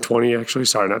 15 to 20, actually.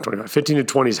 Sorry, not 25. 15 to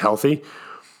 20 is healthy.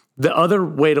 The other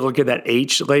way to look at that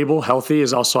H label, healthy,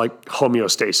 is also like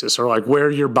homeostasis, or like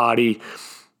where your body,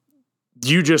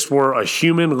 you just were a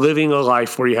human living a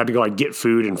life where you had to go like get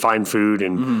food and find food,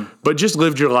 and but just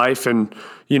lived your life, and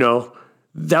you know,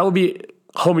 that would be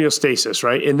homeostasis,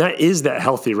 right? And that is that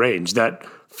healthy range, that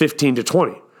 15 to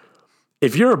 20.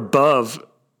 If you're above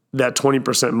that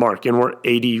 20% mark, and we're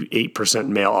 88%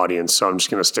 male audience, so I'm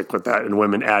just going to stick with that, and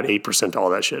women add 8% to all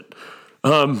that shit.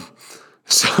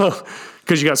 So,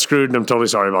 because you got screwed, and I'm totally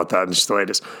sorry about that, and it's just the way it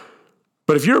is.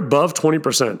 But if you're above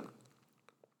 20%,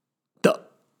 the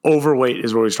overweight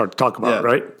is where we start to talk about,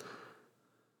 right?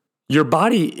 Your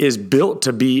body is built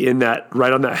to be in that,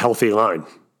 right on that healthy line,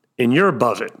 and you're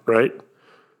above it, right?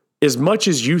 As much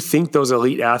as you think those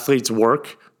elite athletes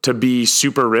work to be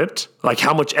super ripped, like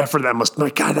how much effort that must,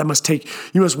 my God, that must take,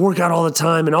 you must work out all the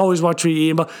time and always watch what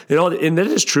you eat, and that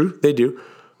is true, they do.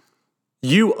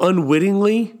 You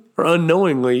unwittingly or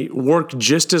unknowingly work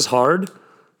just as hard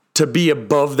to be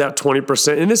above that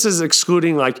 20%. And this is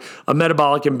excluding like a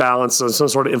metabolic imbalance or some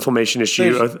sort of inflammation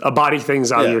issue, a body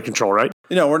thing's out of your control, right?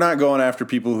 You know, we're not going after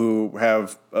people who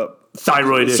have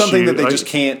thyroid issue. Something that they just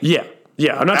can't.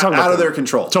 Yeah, I'm not talking about out of their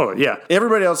control. Totally, yeah.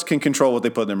 Everybody else can control what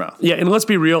they put in their mouth. Yeah, and let's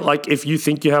be real. Like, if you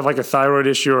think you have like a thyroid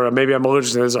issue, or maybe I'm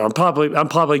allergic to this, or I'm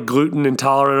probably gluten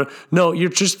intolerant. No, you're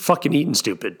just fucking eating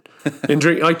stupid and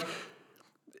drink. Like,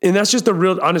 And that's just the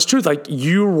real honest truth. Like,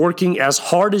 you're working as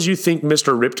hard as you think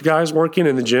Mr. Ripped guy is working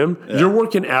in the gym. Yeah. You're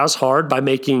working as hard by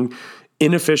making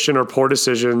inefficient or poor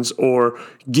decisions or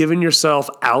giving yourself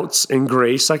outs and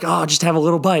grace. Like, oh, just have a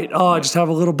little bite. Oh, just have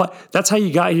a little bite. That's how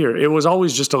you got here. It was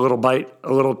always just a little bite,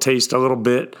 a little taste, a little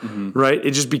bit, right?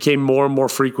 It just became more and more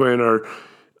frequent, or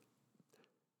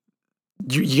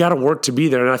you got to work to be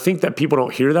there. And I think that people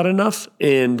don't hear that enough.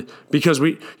 And because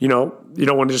you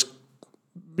don't want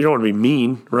to be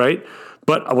mean, right?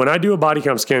 But when I do a body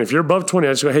comp scan, if you're above 20,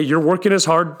 I just go, hey, you're working as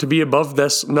hard to be above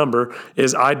this number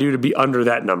as I do to be under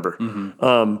that number.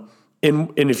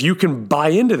 And if you can buy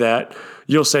into that,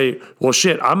 you'll say, well,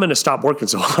 shit, I'm going to stop working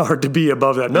so hard to be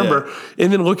above that number. Yeah.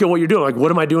 And then look at what you're doing. Like,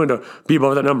 what am I doing to be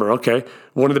above that number? Okay.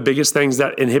 One of the biggest things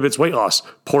that inhibits weight loss,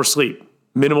 poor sleep,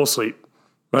 minimal sleep,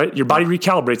 right? Your body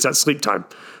recalibrates that sleep time.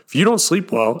 If you don't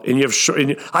sleep well and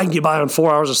I can get by on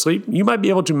 4 hours of sleep, you might be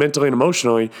able to mentally and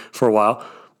emotionally for a while,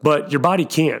 but your body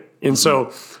can't. And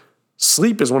so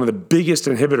sleep is one of the biggest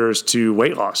inhibitors to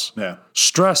weight loss. Yeah.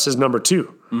 Stress is number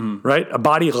 2, right? A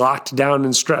body locked down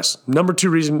in stress. Number 2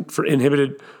 reason for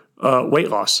inhibited weight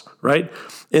loss, right?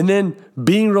 And then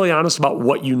being really honest about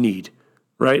what you need,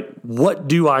 right? What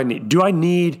do I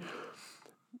need?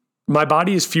 My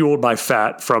body is fueled by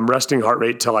fat from resting heart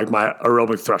rate to like my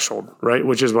aerobic threshold, right?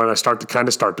 Which is when I start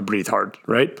to breathe hard,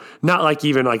 right? Not like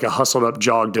even like a hustled up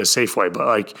jog to Safeway, but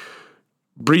like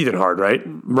breathing hard, right?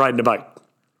 Riding a bike.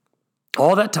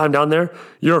 All that time down there,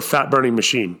 you're a fat burning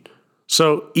machine.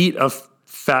 So eat a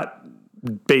fat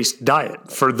based diet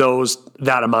for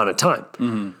that amount of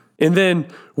time. And then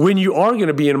when you are going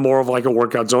to be in more of like a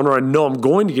workout zone, or I know I'm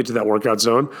going to get to that workout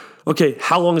zone, okay,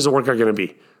 how long is the workout going to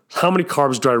be? How many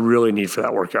carbs do I really need for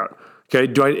that workout? Okay,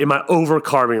 am I over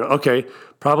carbing? Okay,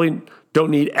 probably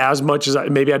don't need as much as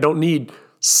maybe I don't need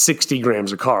 60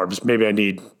 grams of carbs. Maybe I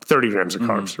need 30 grams of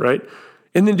carbs, right?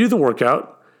 And then do the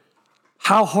workout.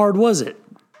 How hard was it?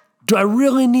 Do I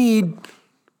really need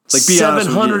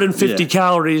 750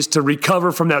 calories to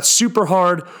recover from that super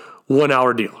hard 1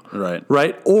 hour deal?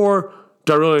 Right? Or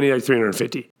do I really need like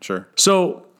 350? Sure.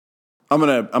 So I'm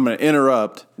gonna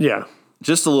interrupt. Yeah.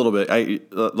 Just a little bit.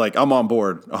 I'm on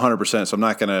board 100%, so I'm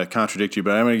not going to contradict you,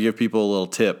 but I'm going to give people a little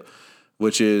tip,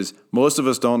 which is most of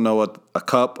us don't know what a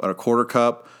cup or a quarter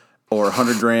cup or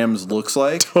 100 grams looks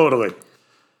like. Totally.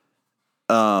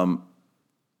 Buy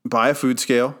a food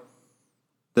scale.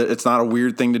 It's not a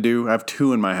weird thing to do. I have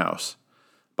 2 in my house.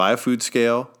 Buy a food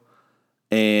scale,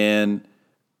 and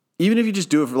even if you just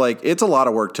do it for it's a lot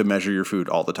of work to measure your food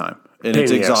all the time, and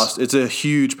it's exhausting. It's a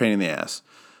huge pain in the ass.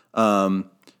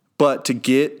 But to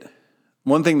get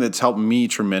one thing that's helped me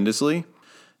tremendously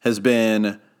has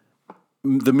been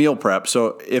the meal prep.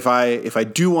 So if I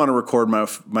do want to record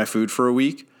my food for a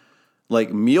week,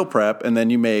 like meal prep, and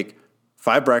then you make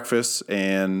 5 breakfasts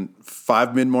and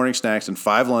 5 mid-morning snacks and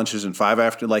 5 lunches and 5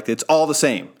 after, it's all the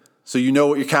same. So you know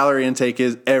what your calorie intake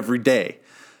is every day.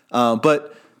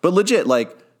 But legit,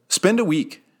 spend a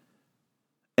week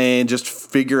and just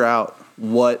figure out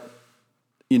what,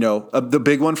 the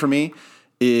big one for me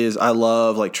is I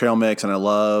love trail mix and I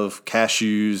love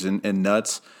cashews and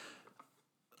nuts.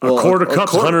 Well, a quarter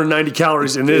cup's 190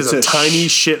 calories, and it is a tiny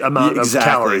shit amount of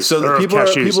calories. So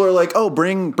people are like, oh,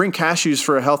 bring cashews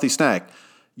for a healthy snack.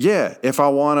 Yeah, if I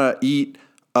want to eat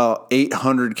a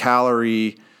 800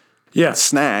 calorie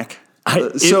snack.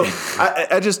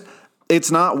 It's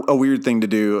not a weird thing to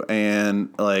do. And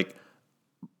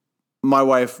my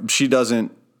wife, she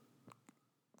doesn't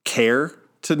care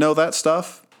to know that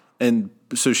stuff. And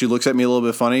so she looks at me a little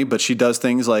bit funny, but she does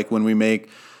things like when we make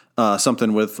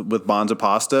something with Bonza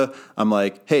pasta, I'm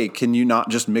like, hey, can you not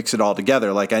just mix it all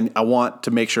together? I want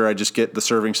to make sure I just get the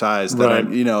serving size that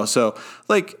right. So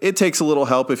it takes a little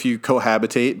help if you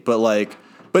cohabitate,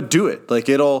 but do it.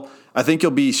 I think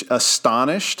you'll be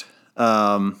astonished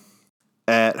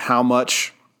at how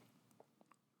much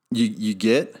you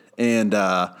get and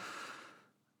or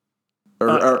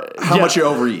how much you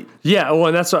overeat. Yeah, well,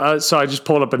 and that's what so I just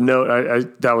pulled up a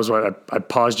note. That was what I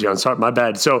paused you on. Sorry, my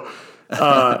bad. So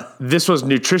this was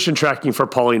nutrition tracking for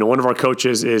Paulina. One of our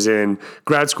coaches is in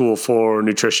grad school for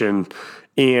nutrition,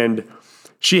 and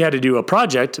she had to do a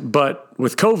project, but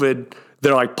with COVID,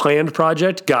 their planned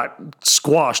project got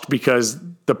squashed because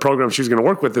the program she was going to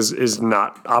work with is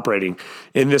not operating.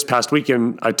 In this past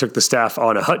weekend, I took the staff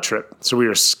on a hut trip. So we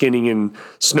were skinning and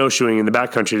snowshoeing in the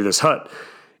backcountry to this hut.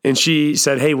 And she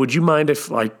said, hey, would you mind if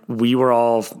we were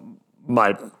all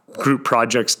my group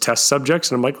projects test subjects?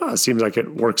 And I'm like, well, it seems like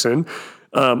it works in.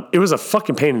 It was a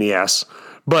fucking pain in the ass,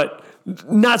 but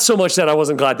not so much that I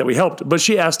wasn't glad that we helped. But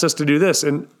she asked us to do this.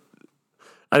 And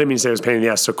I didn't mean to say it was a pain in the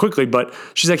ass so quickly, but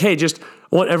she's like, hey, just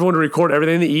I want everyone to record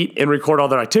everything they eat and record all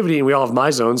their activity. And we all have My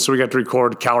Zones. So we got to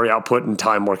record calorie output and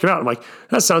time working out. I'm like,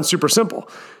 that sounds super simple.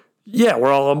 Yeah,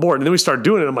 we're all on board. And then we start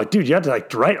doing it. I'm like, dude, you have to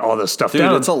like write all this stuff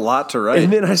down. Dude, it's a lot to write.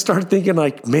 And then I started thinking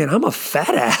like, man, I'm a fat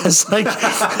ass. Like,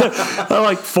 I'm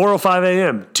like 4:05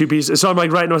 a.m., 2 pieces. So I'm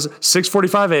like writing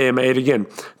 6:45 a.m. I ate again.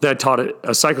 Then I taught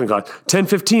a cycling class.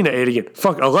 10:15 I ate again.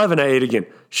 11 I ate again.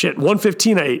 Shit,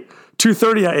 1:15 I ate.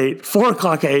 2:30 I ate. 4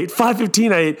 o'clock I ate.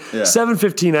 5:15 I ate.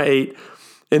 7:15 I ate.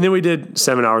 And then we did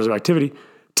 7 hours of activity.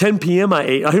 10 p.m. I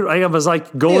ate. I was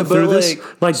like going through this.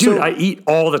 Like, dude, I eat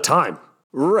all the time.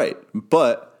 Right.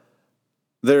 But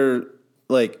they're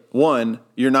like, one,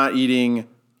 you're not eating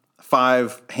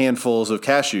 5 handfuls of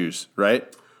cashews,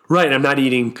 right? Right. I'm not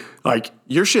eating like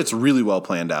your shit's really well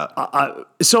planned out.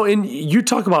 So you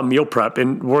talk about meal prep,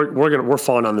 and we're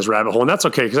falling on this rabbit hole, and that's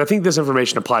okay because I think this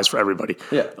information applies for everybody.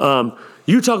 Yeah.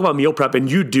 You talk about meal prep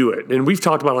and you do it, and we've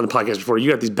talked about it on the podcast before.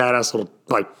 You got these badass little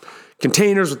like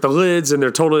containers with the lids, and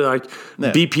they're totally like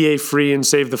BPA free and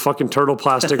save the fucking turtle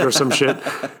plastic or some shit.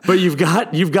 But you've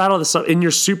got all this stuff, and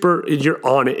you're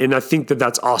on it, and I think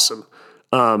that's awesome.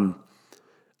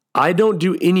 I don't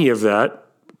do any of that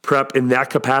prep in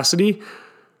that capacity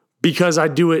because I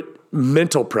do it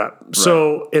mental prep. Right.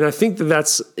 So, and I think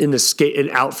that's an escape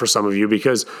and out for some of you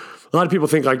because a lot of people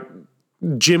think like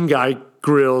gym guy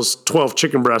grills 12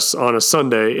 chicken breasts on a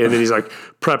Sunday and then he's like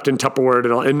prepped in Tupperware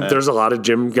and all. And there's a lot of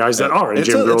gym guys that are and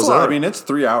gym girls that are. I mean, it's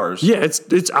 3 hours. Yeah,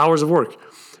 it's hours of work.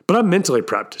 But I'm mentally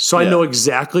prepped. So I know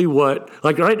exactly what,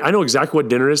 like, right? I know exactly what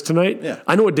dinner is tonight. Yeah.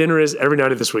 I know what dinner is every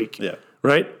night of this week. Yeah.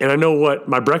 Right? And I know what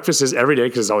my breakfast is every day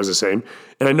because it's always the same.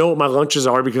 And I know what my lunches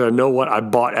are because I know what I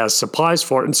bought as supplies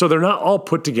for it. And so they're not all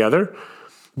put together,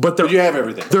 but you have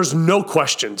everything. There's no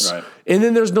questions. Right. And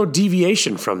then there's no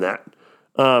deviation from that.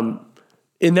 And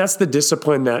that's the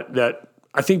discipline that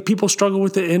I think people struggle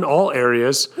with it in all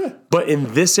areas. Yeah. But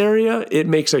in this area, it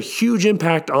makes a huge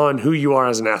impact on who you are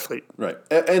as an athlete. Right.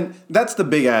 And that's the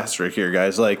big asterisk here,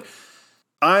 guys. Like,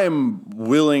 I'm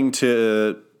willing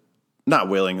to... Not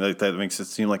willing, like that makes it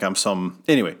seem like I'm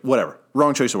anyway, whatever.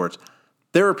 Wrong choice of words.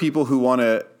 There are people who want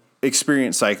to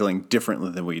experience cycling differently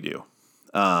than we do.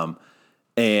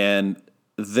 And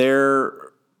they're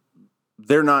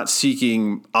not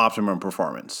seeking optimum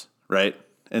performance, right?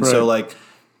 And so like,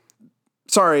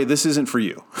 sorry, this isn't for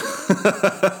you.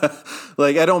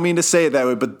 Like, I don't mean to say it that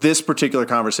way, but this particular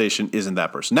conversation isn't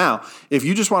that person. Now, if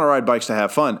you just want to ride bikes to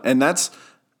have fun, and that's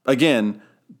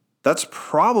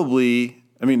probably...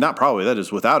 I mean, not probably, that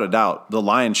is without a doubt the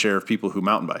lion's share of people who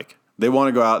mountain bike. They want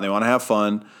to go out and they want to have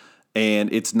fun,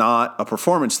 and it's not a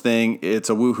performance thing, it's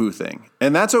a woohoo thing.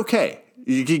 And that's okay.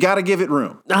 You got to give it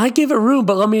room. I give it room,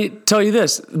 but let me tell you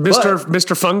this.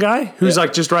 Mr. Fun Guy, who's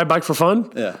like just ride bike for fun,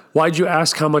 why'd you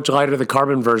ask how much lighter the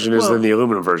carbon version is than the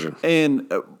aluminum version?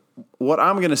 And what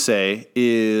I'm going to say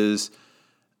is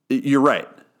you're right.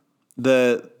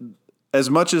 As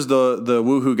much as the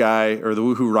woohoo guy or the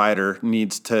woohoo rider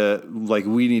needs to, like,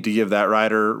 we need to give that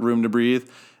rider room to breathe,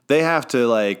 they have to,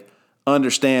 like,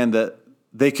 understand that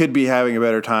they could be having a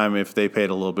better time if they paid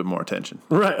a little bit more attention.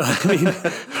 Right. I mean,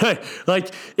 right.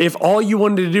 Like, if all you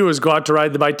wanted to do is go out to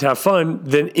ride the bike to have fun,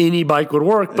 then any bike would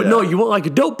work. But no, you want like a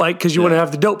dope bike because you want to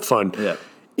have the dope fun. Yeah.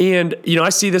 And,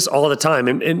 I see this all the time.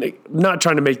 And not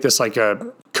trying to make this like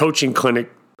a coaching clinic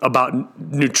about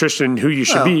nutrition and who you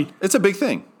should be. It's a big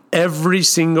thing. Every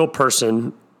single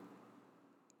person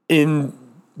in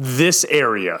this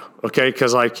area, okay?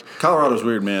 Because like Colorado's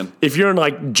weird, man. If you're in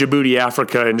like Djibouti,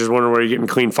 Africa, and just wondering where you're getting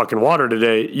clean fucking water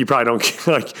today, you probably don't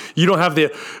like. You don't have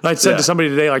the. I said to somebody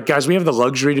today, like, guys, we have the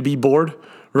luxury to be bored,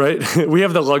 right? We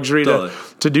have the luxury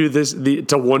to do this,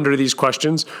 to wonder these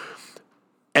questions.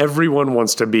 Everyone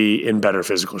wants to be in better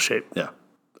physical shape. Yeah.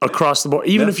 Across the board,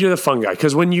 even if you're the fun guy,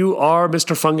 because when you are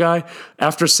Mr. Fun Guy,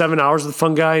 after 7 hours with the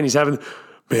fun guy, and he's having.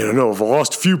 Man, I know if I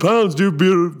lost a few pounds, dude,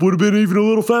 would have been even a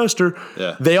little faster.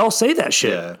 Yeah. They all say that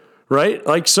shit, right?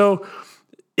 Like, so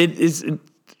it is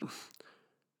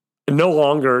no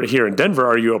longer here in Denver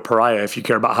are you a pariah if you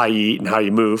care about how you eat and how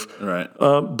you move. Right.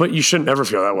 But you shouldn't ever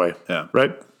feel that way. Yeah.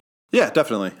 Right? Yeah,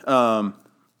 definitely. And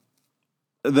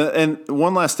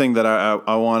one last thing that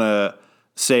I want to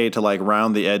say to like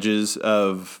round the edges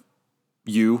of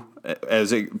you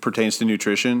as it pertains to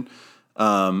nutrition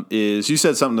is you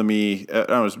said something to me,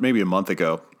 maybe a month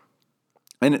ago,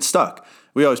 and it stuck.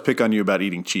 We always pick on you about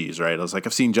eating cheese, right? I was like,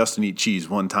 I've seen Justin eat cheese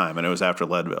one time, and it was after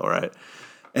Leadville, right?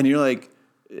 And you're like,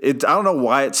 I don't know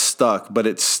why it stuck, but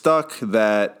it stuck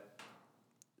that,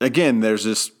 again, there's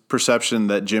this perception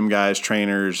that gym guys,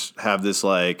 trainers have this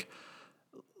like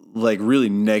really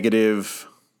negative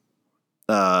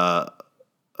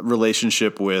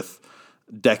relationship with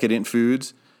decadent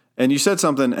foods. And you said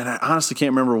something, and I honestly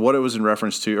can't remember what it was in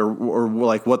reference to or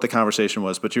like what the conversation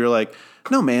was, but you were like,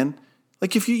 no, man,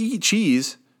 like if you eat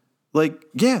cheese, like,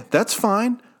 yeah, that's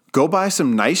fine. Go buy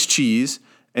some nice cheese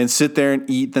and sit there and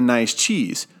eat the nice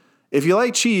cheese. If you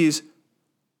like cheese,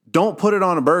 don't put it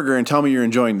on a burger and tell me you're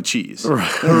enjoying the cheese.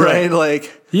 Right?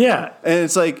 Like, yeah. And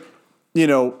it's like, you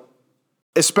know,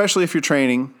 especially if you're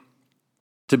training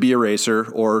to be a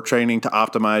racer or training to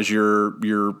optimize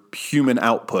your human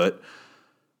output,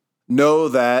 know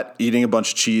that eating a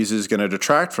bunch of cheese is going to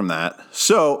detract from that.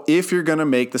 So if you're going to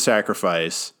make the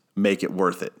sacrifice, make it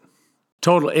worth it.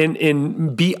 Totally.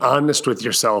 And be honest with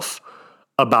yourself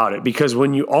about it. Because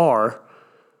when you are,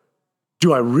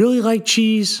 do I really like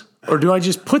cheese? Or do I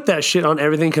just put that shit on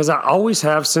everything? Because I always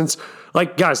have since,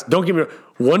 like, guys, don't get me wrong.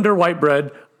 Wonder white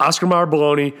bread, Oscar Mayer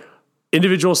bologna,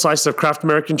 individual slices of Kraft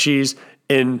American cheese,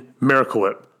 and Miracle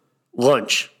Whip.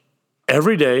 Lunch.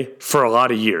 Every day for a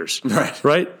lot of years.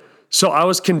 Right? So I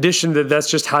was conditioned that that's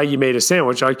just how you made a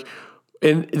sandwich. Like,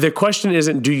 and the question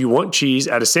isn't, do you want cheese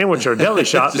at a sandwich or a deli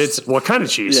shop? It's what kind of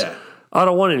cheese? Yeah. I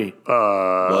don't want any.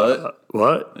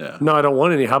 What? Yeah. No, I don't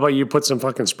want any. How about you put some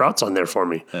fucking Sprouts on there for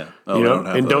me? Yeah. You know,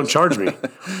 and don't charge me.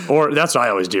 Or that's what I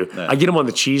always do. Yeah. I get them on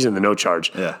the cheese and the no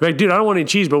charge. Yeah. Like, dude, I don't want any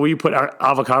cheese, but will you put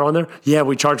avocado on there? Yeah,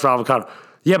 we charge for avocado.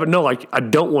 Yeah, but no, like, I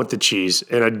don't want the cheese,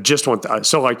 and I just want the.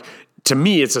 So, like, to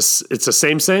me, it's the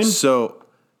same. So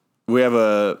we have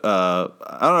I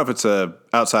don't know if it's a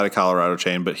outside of Colorado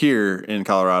chain, but here in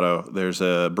Colorado, there's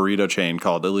a burrito chain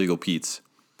called Illegal Pete's.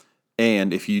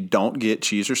 And if you don't get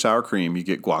cheese or sour cream, you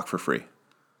get guac for free.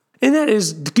 And that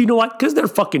is, you know what? Because they're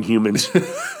fucking humans.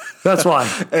 That's why.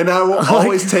 And I will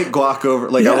always take guac over.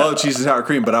 Like, I love cheese and sour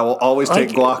cream, but I will always take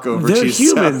guac over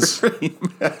cheese and sour cream.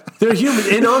 They're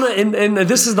human. And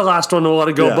this is the last one, we'll let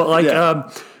it go. But, like,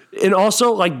 and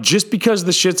also, like, just because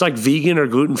the shit's, like, vegan or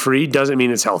gluten-free doesn't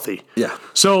mean it's healthy. Yeah.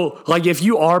 So, like, if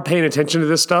you are paying attention to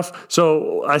this stuff,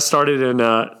 so I started in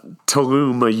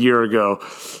Tulum a year ago.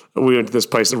 We went to this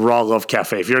place, Raw Love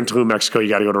Cafe. If you're in Tulum, Mexico, you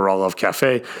got to go to Raw Love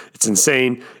Cafe. It's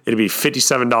insane. It'd be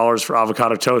 $57 for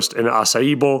avocado toast and an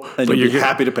acai bowl. And you'd be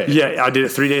happy to pay. Yeah, I did it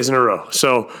 3 days in a row.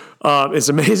 So it's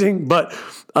amazing. But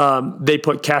they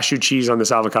put cashew cheese on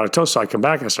this avocado toast. So I come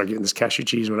back and I start getting this cashew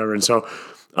cheese, whatever. And so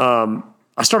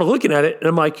I started looking at it and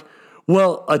I'm like,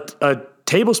 well, a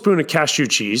tablespoon of cashew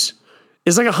cheese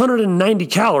is like 190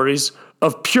 calories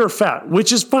of pure fat,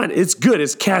 which is fine. It's good.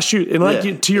 It's cashew. And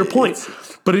like to your point,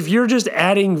 but if you're just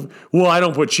adding, well, I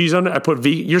don't put cheese on it, I put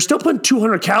vegan, you're still putting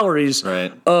 200 calories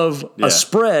of a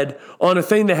spread on a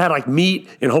thing that had like meat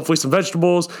and hopefully some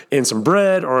vegetables and some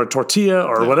bread or a tortilla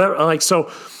or whatever. Like, so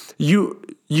you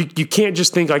can't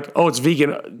just think like, oh, it's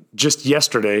vegan. Just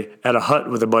yesterday at a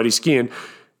hut with a buddy skiing,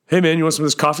 hey man, you want some of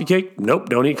this coffee cake? Nope,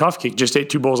 don't eat coffee cake. Just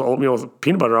ate 2 bowls of oatmeal with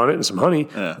peanut butter on it and some honey.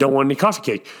 Yeah. Don't want any coffee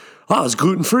cake. Oh, it's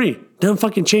gluten free. Doesn't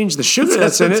fucking change the sugar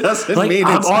that's in it. Like,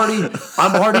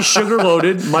 I'm already sugar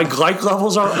loaded. My glyc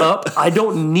levels are up. I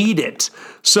don't need it.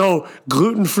 So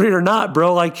gluten free or not,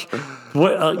 bro? Like,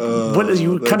 what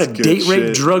kind of date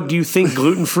rape drug do you think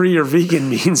gluten free or vegan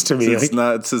means to me? It's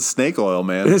not. It's a snake oil,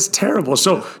 man. It's terrible.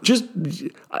 So just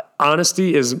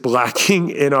honesty is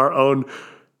lacking in our own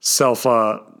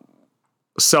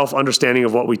self-understanding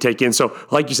of what we take in. So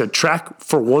like you said, track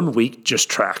for 1 week, just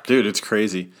track. Dude, it's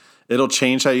crazy. It'll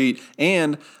change how you eat.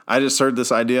 And I just heard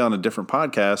this idea on a different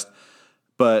podcast,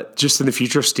 but just in the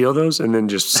future, steal those and then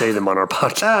just say them on our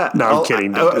podcast. No, I'm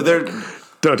kidding.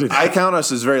 Don't do that. I count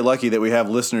us as very lucky that we have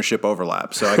listenership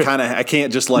overlap. So I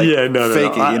can't just fake it. You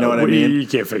know what I mean? You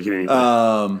can't fake it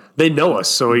anything. They know us,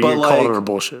 so you get called on our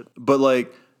bullshit. But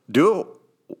like, do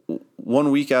it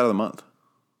 1 week out of the month.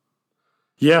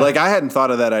 Yeah. Like, I hadn't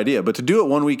thought of that idea, but to do it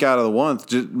 1 week out of the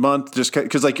month, just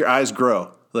because like your eyes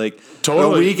grow. Like a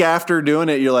week after doing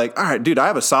it, you're like, all right, dude, I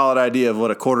have a solid idea of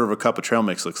what a quarter of a cup of trail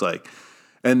mix looks like.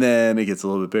 And then it gets a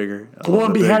little bit bigger.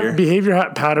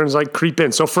 Behavior patterns like creep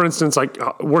in. So for instance, like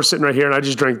we're sitting right here and I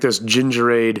just drank this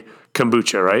Gingerade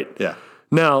kombucha, right? Yeah.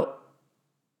 Now,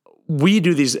 we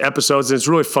do these episodes and it's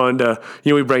really fun to,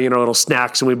 we bring in our little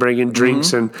snacks and we bring in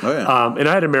drinks and I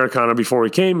had Americano before we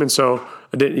came. And so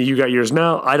you got yours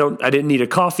now. I didn't need a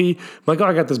coffee. I'm like,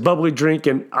 I got this bubbly drink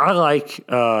and I like,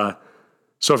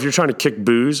 so if you're trying to kick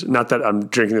booze, not that I'm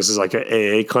drinking this as like an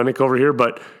AA clinic over here,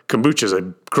 but kombucha is a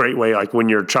great way. Like when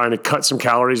you're trying to cut some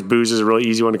calories, booze is a really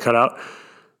easy one to cut out.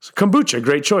 So kombucha,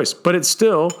 great choice, but it's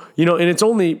still, and it's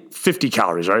only 50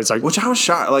 calories, right? It's like, which I was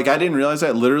shocked. Like I didn't realize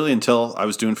that literally until I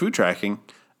was doing food tracking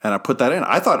and I put that in.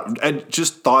 I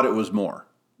just thought it was more.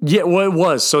 Yeah, well, it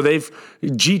was. So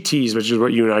GTs, which is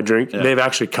what you and I drink, they've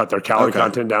actually cut their calorie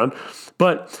content down.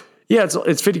 But Yeah,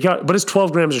 it's 50 calories, but it's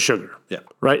 12 grams of sugar. Yeah.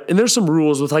 Right? And there's some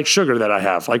rules with like sugar that I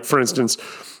have. Like, for instance,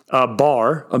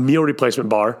 a meal replacement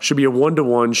bar should be a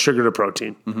 1-to-1 sugar to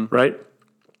protein, right?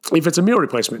 If it's a meal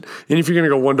replacement. And if you're going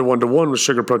to go 1-to-1 with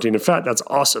sugar, protein, and fat, that's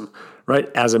awesome, right?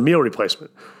 As a meal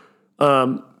replacement.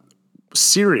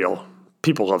 Cereal.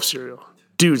 People love cereal.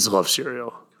 Dudes love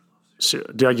cereal.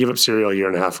 Dude, I gave up cereal a year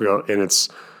and a half ago, and it's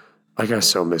like I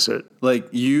so miss it. Like,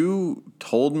 you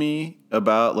told me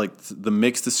about like the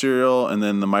mixed cereal and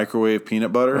then the microwave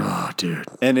peanut butter. Oh, dude.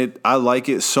 And I like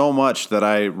it so much that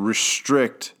I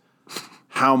restrict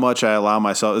how much I allow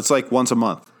myself. It's like once a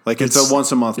month. Like, it's a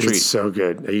once a month treat. It's so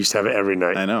good. I used to have it every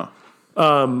night. I know.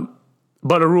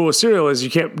 But a rule of cereal is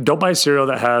don't buy cereal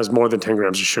that has more than 10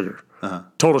 grams of sugar,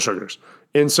 total sugars.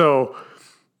 And so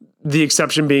the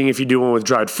exception being if you do one with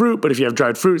dried fruit, but if you have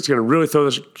dried fruit, it's going to really throw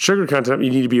the sugar content up. You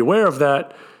need to be aware of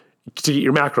that to get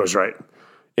your macros right.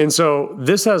 And so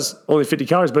this has only 50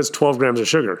 calories, but it's 12 grams of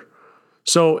sugar.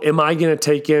 So am I going to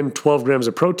take in 12 grams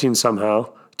of protein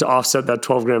somehow to offset that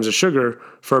 12 grams of sugar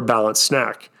for a balanced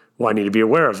snack? Well, I need to be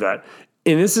aware of that.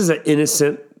 And this is an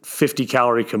innocent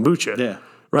 50-calorie kombucha. Yeah.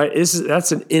 Right?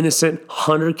 That's an innocent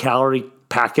 100-calorie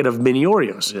packet of mini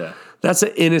Oreos. Yeah. That's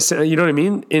an innocent, you know what I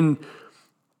mean?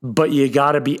 But you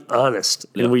got to be honest.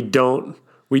 Yep. And we don't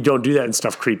do that and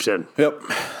stuff creeps in. Yep.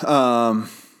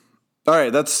 All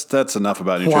right, that's enough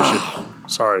about nutrition. Wow.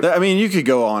 Sorry. I mean, you could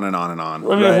go on and on and on. I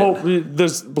mean, right? well,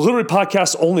 there's literally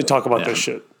podcasts only talk about this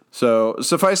shit. So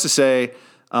suffice to say,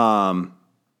 that's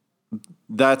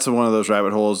one of those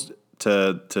rabbit holes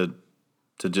to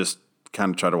just kind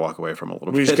of try to walk away from a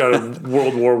little bit. We just got a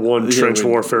World War I trench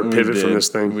warfare pivot from this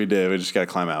thing. We did. We just got to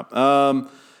climb out.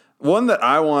 One that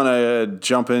I want to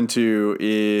jump into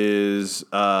is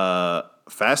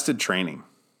fasted training.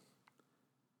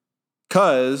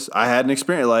 Because I had an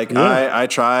experience. Like, I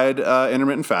tried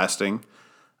intermittent fasting.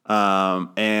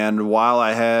 And while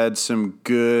I had some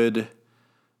good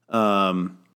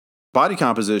body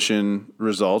composition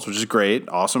results, which is great,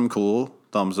 awesome, cool,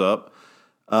 thumbs up,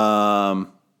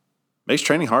 makes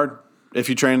training hard if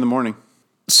you train in the morning.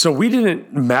 So we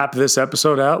didn't map this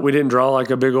episode out. We didn't draw like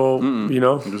a big old, We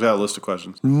just got a list of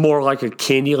questions. More like a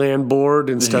Candyland board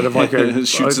instead of like a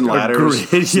Chutes and ladders,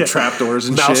 some trapdoors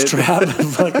and mouse shit. trap,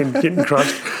 fucking getting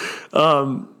crushed.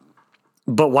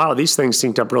 But wow, these things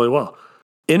synced up really well.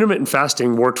 Intermittent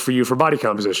fasting worked for you for body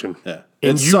composition. Yeah,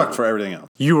 and it sucked for everything else.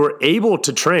 You were able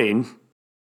to train,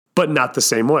 but not the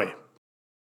same way.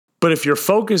 But if your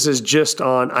focus is just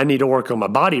on, I need to work on my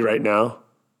body right now,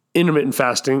 intermittent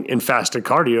fasting and fasted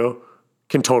cardio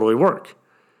can totally work.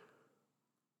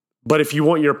 But if you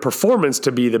want your performance to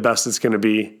be the best it's going to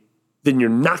be, then you're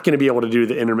not going to be able to do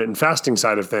the intermittent fasting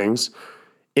side of things.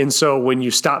 And so when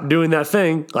you stop doing that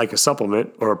thing, like a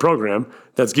supplement or a program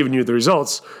that's giving you the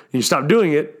results, and you stop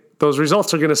doing it, those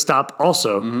results are going to stop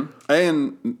also. Mm-hmm.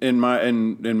 And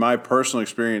in my personal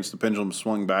experience, the pendulum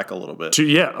swung back a little bit.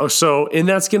 And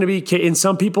that's going to be, in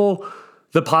some people,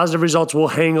 the positive results will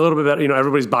hang a little bit better. You know,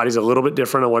 everybody's body's a little bit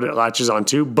different on what it latches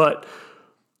onto, but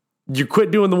you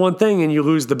quit doing the one thing and you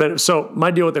lose the benefit. So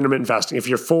my deal with intermittent fasting, if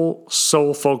your full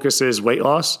sole focus is weight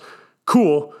loss,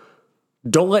 cool.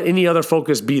 Don't let any other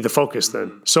focus be the focus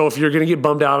then. So if you're going to get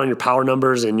bummed out on your power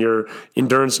numbers and your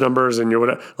endurance numbers and your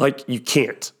whatever, like, you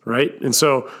can't, right? And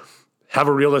so have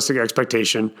a realistic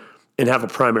expectation and have a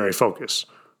primary focus.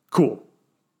 Cool.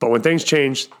 But when things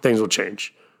change, things will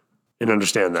change. And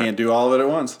understand that. Can't do all of it at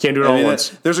once. Can't do it all at once.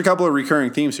 There's a couple of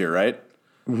recurring themes here, right?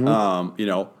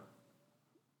 Mm-hmm.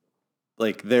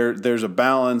 Like there's a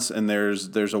balance and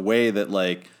there's a way that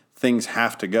like things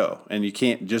have to go, and you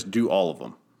can't just do all of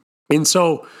them. And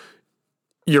so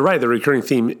you're right. The recurring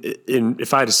theme,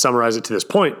 if I had to summarize it to this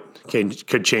point,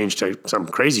 could change to some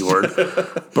crazy word,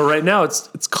 but right now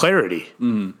it's clarity.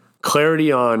 Mm.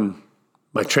 Clarity on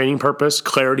my training purpose.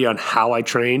 Clarity on how I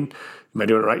train. Am I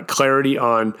doing it right? Clarity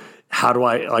on how do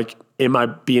I, am I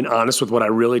being honest with what I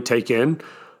really take in?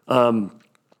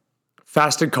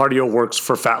 Fasted cardio works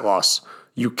for fat loss.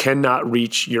 You cannot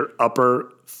reach your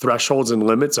upper thresholds and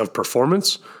limits of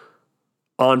performance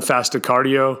on fasted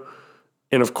cardio.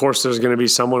 And of course, there's going to be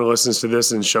someone who listens to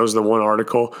this and shows the one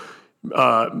article,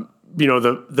 the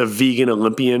vegan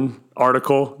Olympian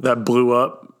article that blew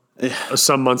up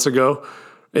some months ago.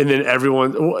 And then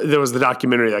there was the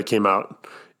documentary that came out.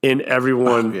 And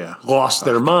everyone lost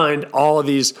their mind. All of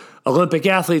these Olympic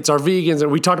athletes are vegans,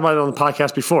 and we talked about it on the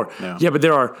podcast before. Yeah, but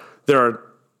there are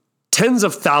tens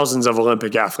of thousands of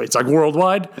Olympic athletes, like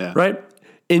worldwide, right?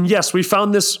 And yes, we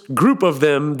found this group of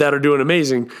them that are doing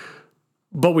amazing,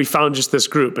 but we found just this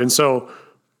group. And so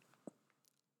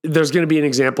there's going to be an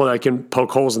example that can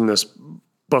poke holes in this.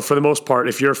 But for the most part,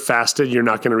 if you're fasted, you're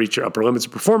not going to reach your upper limits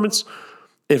of performance.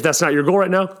 If that's not your goal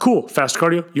right now, cool. Fast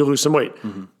cardio, you'll lose some weight.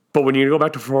 But when you go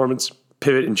back to performance,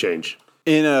 pivot and change.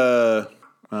 In a,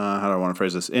 how do I want to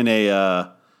phrase this?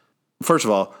 First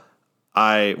of all,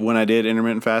 when I did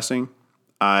intermittent fasting,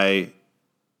 I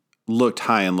looked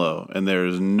high and low, and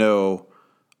there's no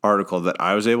article that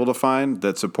I was able to find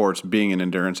that supports being an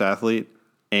endurance athlete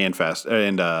and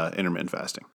intermittent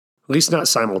fasting. At least not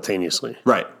simultaneously.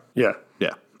 Right. Yeah.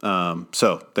 Yeah.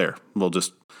 So there, we'll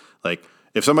just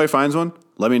if somebody finds one,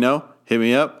 let me know, hit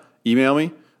me up, email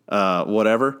me,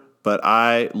 whatever. But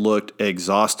I looked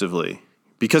exhaustively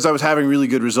because I was having really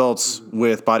good results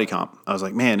with body comp. I was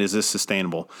like, man, is this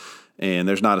sustainable? And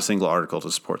there's not a single article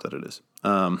to support that it is.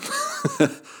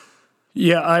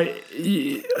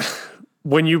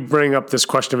 When you bring up this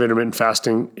question of intermittent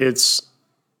fasting, it's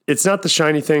not the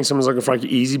shiny thing. Someone's looking for an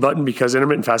easy button because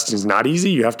intermittent fasting is not easy.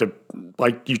 You have to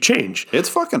you change. It's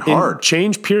fucking hard. And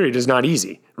change period is not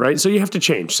easy, right? So you have to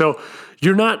change. So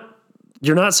you're not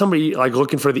somebody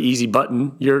looking for the easy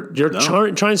button. You're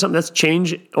trying something that's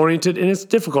change oriented, and it's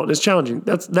difficult and it's challenging.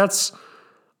 That's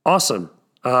awesome.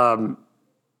 Man,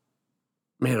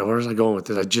 where was I going with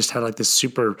this? I just had this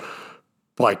super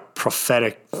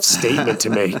prophetic statement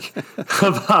to make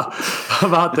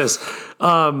about this.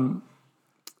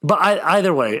 But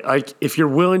either way, if you're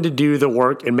willing to do the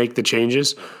work and make the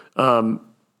changes,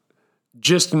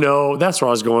 just know that's where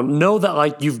I was going. Know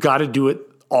that you've got to do it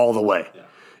all the way. Yeah.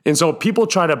 And so people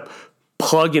try to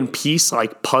plug and piece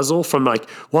puzzle from well,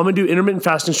 I'm going to do intermittent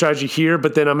fasting strategy here,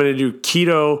 but then I'm going to do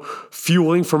keto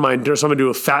fueling for my endurance. I'm going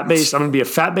to do I'm going to be a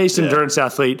fat-based endurance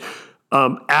athlete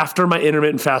after my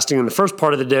intermittent fasting in the first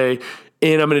part of the day.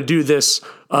 And I'm going to do this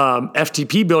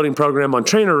FTP building program on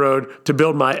Trainer Road to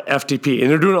build my FTP.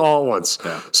 And they're doing it all at once.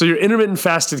 Yeah. So you're intermittent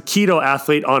fasted keto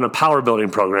athlete on a power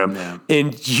building program,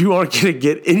 and you aren't going to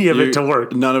get any of it to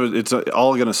work. None of it. It's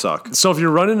all going to suck. So if you're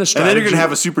running a strategy. And then you're going to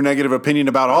have a super negative opinion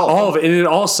about all of it. And it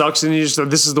all sucks. And you just,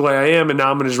 this is the way I am. And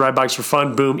now I'm going to just ride bikes for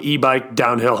fun. Boom, e-bike,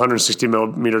 downhill, 160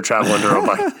 millimeter travel enduro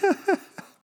bike.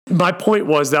 My point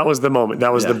was that was the moment.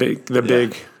 That was the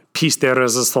big piece de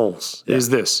resistance is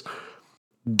this.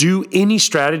 Do any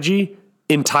strategy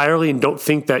entirely and don't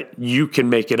think that you can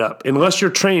make it up unless you're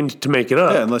trained to make it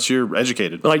up. Yeah, unless you're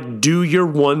educated. Do your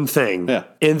one thing. Yeah.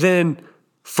 And then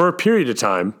for a period of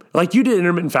time, you did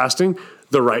intermittent fasting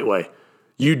the right way.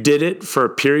 You did it for a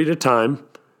period of time.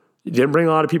 You didn't bring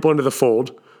a lot of people into the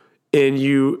fold, and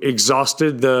you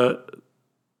exhausted the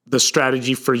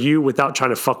strategy for you without trying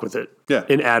to fuck with it. Yeah.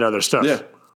 And add other stuff. Yeah.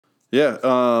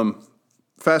 Yeah.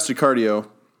 Fasted cardio.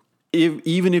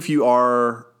 Even if you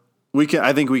are,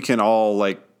 I think we can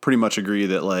all pretty much agree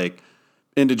that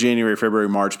into January, February,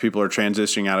 March, people are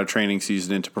transitioning out of training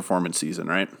season into performance season,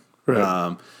 right?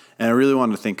 Right. And I really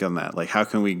wanted to think on that. How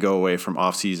can we go away from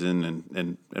off season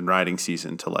and riding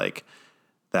season to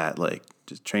that,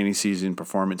 just training season,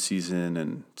 performance season,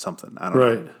 and something. I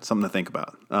don't know. Something to think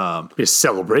about. Be a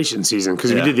celebration season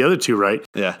because if you did the other two right,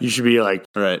 you should be right.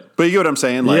 But you get what I'm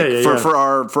saying? For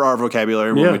our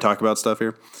vocabulary when we talk about stuff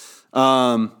here.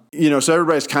 So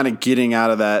everybody's kind of getting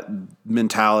out of that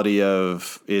mentality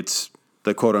of it's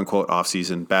the quote unquote off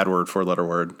season, bad word, 4-letter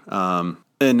word.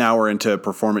 And now we're into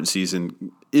performance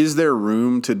season. Is there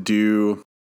room to do,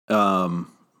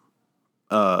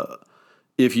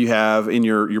 if you have in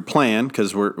your plan,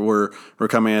 because we're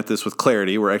coming at this with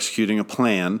clarity, we're executing a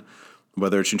plan,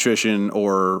 whether it's nutrition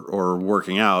or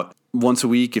working out once a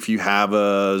week. If you have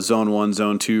a zone 1,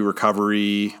 zone 2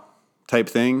 recovery type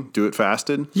thing, do it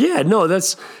fasted. Yeah, no,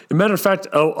 that's a matter of fact.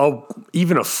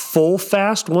 Even a full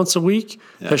fast once a week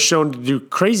has shown to do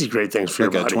crazy great things for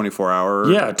your body. A 24-hour.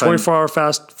 24-hour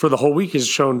fast for the whole week is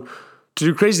shown to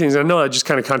do crazy things. I know I just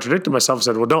kind of contradicted myself and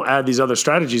said, well, don't add these other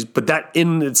strategies, but that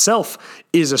in itself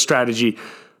is a strategy.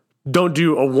 Don't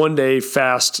do a 1-day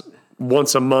fast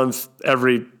once a month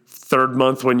every third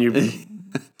month when you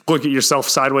look at yourself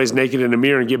sideways naked in a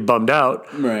mirror and get bummed out.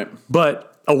 Right. But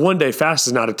a 1-day fast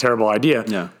is not a terrible idea.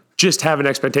 Yeah. Just have an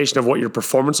expectation of what your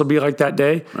performance will be like that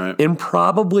day, and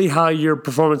probably how your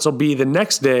performance will be the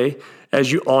next day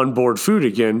as you onboard food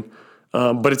again.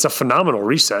 But it's a phenomenal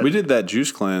reset. We did that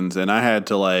juice cleanse, and I had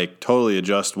to totally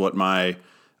adjust what my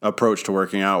approach to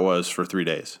working out was for 3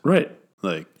 days. Right.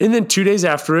 And then 2 days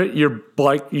after it,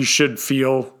 you should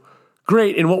feel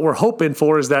great. And what we're hoping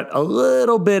for is that a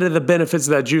little bit of the benefits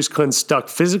of that juice cleanse stuck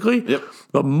physically,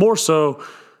 but more so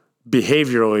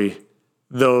behaviorally,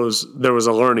 there was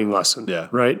a learning lesson. Yeah.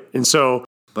 Right. And so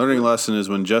learning lesson is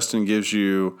when Justin gives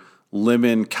you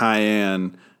lemon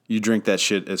cayenne, you drink that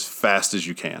shit as fast as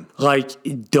you can.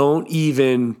 Don't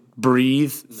even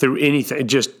breathe through anything.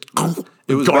 Just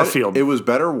It was Garfield. It was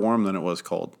better warm than it was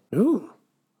cold, Ooh.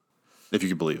 if you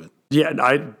could believe it. Yeah,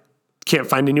 I can't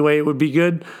find any way it would be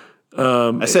good.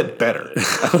 I said better.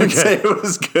 I didn't say it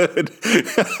was good.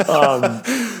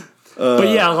 But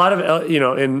yeah, a lot of it,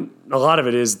 and a lot of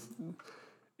it is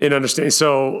in understanding.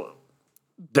 So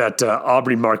that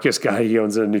Aubrey Marcus guy, he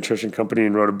owns a nutrition company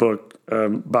and wrote a book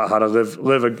about how to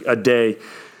live a day.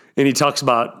 And he talks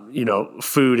about,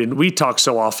 food. And we talk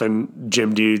so often,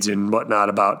 gym dudes and whatnot,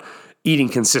 about eating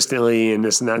consistently and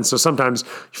this and that. And so sometimes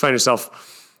you find yourself,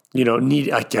 I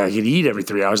could eat every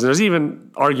 3 hours. And there's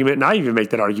even argument, and I even make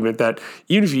that argument, that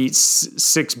even if you eat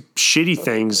 6 shitty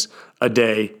things a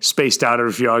day, spaced out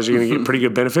every few hours, you're going to get pretty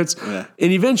good benefits. Yeah.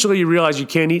 And eventually you realize you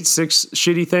can't eat 6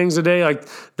 shitty things a day. Like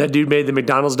that dude made the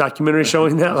McDonald's documentary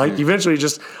showing that. Like eventually I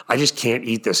just can't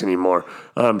eat this anymore.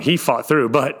 He fought through,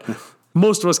 but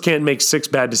most of us can't make 6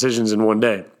 bad decisions in one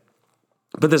day.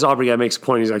 But this Aubrey guy makes a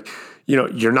point. He's like,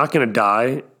 you're not going to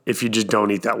die if you just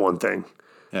don't eat that one thing.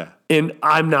 Yeah. And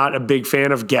I'm not a big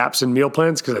fan of gaps in meal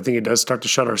plans because I think it does start to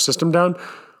shut our system down.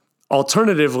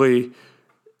 Alternatively,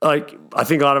 like I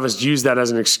think a lot of us use that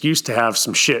as an excuse to have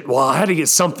some shit. Well, I had to get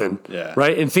something,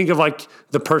 right? And think of like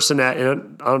the person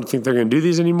and I don't think they're going to do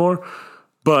these anymore,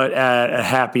 but at a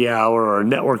happy hour or a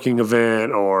networking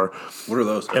event or what are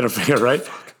those? Right?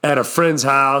 At a friend's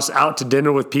house, out to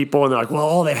dinner with people, and they're like, well,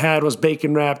 all they had was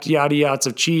bacon wrapped yada yads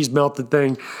of cheese melted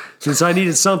thing. Since I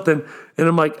needed something. And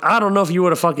I'm like, I don't know if you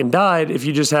would have fucking died if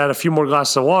you just had a few more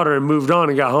glasses of water and moved on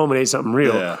and got home and ate something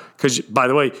real. Because, by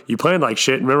the way, you planned like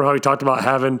shit. Remember how we talked about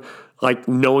having, like,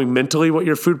 knowing mentally what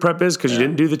your food prep is because you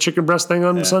didn't do the chicken breast thing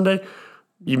on Sunday?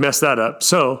 You messed that up.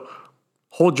 So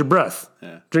hold your breath.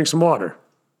 Drink some water.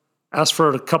 Ask for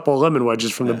a couple of lemon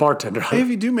wedges from the bartender. Hey, if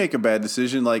you do make a bad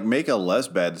decision, like make a less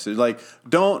bad decision. Like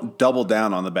don't double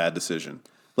down on the bad decision.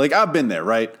 Like I've been there,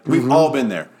 right? We've all been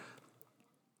there.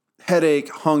 Headache,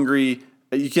 hungry.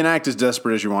 You can act as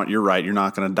desperate as you want. You're right. You're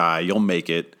not going to die. You'll make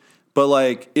it. But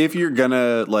like if you're going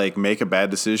to like make a bad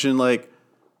decision, like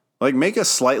make a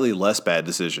slightly less bad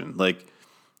decision. Like,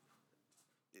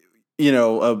 I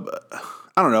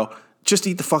don't know. Just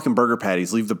eat the fucking burger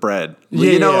patties. Leave the bread.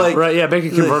 Right? Yeah, make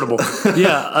it convertible.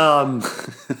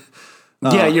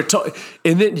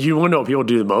 And then you want to know what people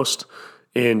do the most,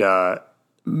 and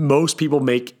most people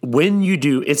make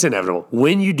it's inevitable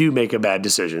when you do make a bad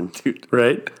decision,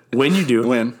 right? When you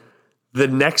do, the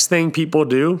next thing people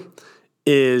do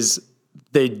is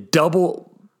they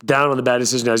double down on the bad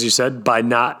decision, as you said, by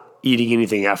not eating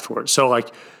anything afterwards. So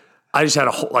like. I just had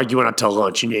you went out to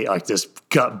lunch and you ate like this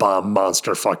gut bomb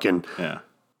monster fucking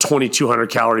 2,200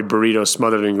 calorie burrito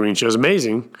smothered in green cheese. It was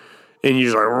amazing. And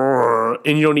you're just like,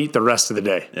 and you don't eat the rest of the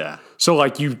day. Yeah. So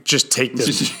like you just take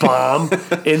this bomb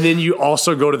and then you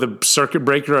also go to the circuit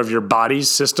breaker of your body's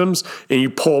systems and you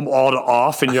pull them all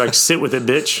off and you're like, sit with it,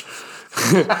 bitch.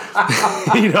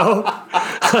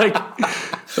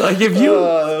 Like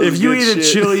if you eat a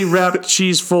chili wrapped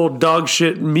cheese full dog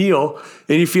shit meal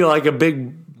and you feel like a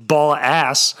big ball of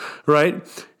ass, right?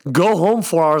 Go home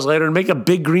 4 hours later and make a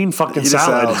big green fucking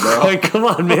salad. Like, come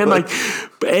on, man. Like,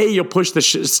 A, you'll push the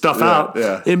stuff out.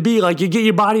 Yeah. And B, like, you get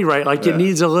your body right. Like, it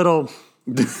needs a little...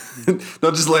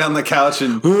 Don't just lay on the couch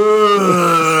and...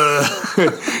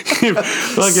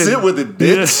 sit with it,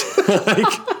 bitch. Yeah. Like,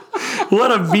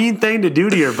 what a mean thing to do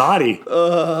to your body.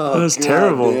 That's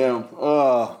terrible. Damn.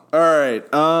 Oh. All right.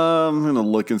 I'm going to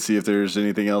look and see if there's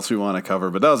anything else we want to cover,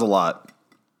 but that was a lot.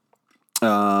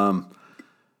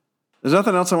 There's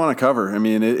nothing else I want to cover. I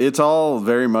mean, it's all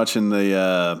very much in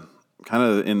the kind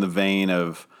of in the vein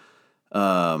of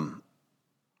a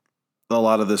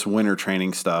lot of this winter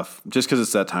training stuff, just because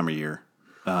it's that time of year.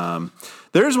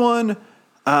 There's one.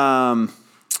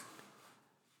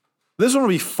 This one will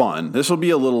be fun. This will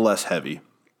be a little less heavy.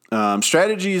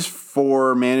 Strategies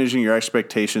for managing your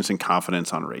expectations and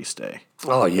confidence on race day.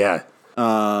 Oh yeah.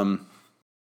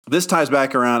 This ties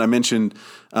back around. I mentioned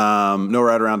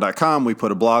NoRideAround.com. We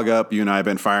put a blog up. You and I have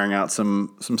been firing out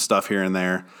some stuff here and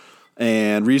there.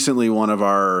 And recently, one of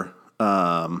our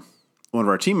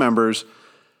team members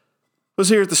was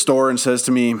here at the store and says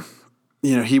to me,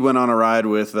 he went on a ride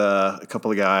with a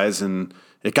couple of guys and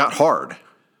it got hard.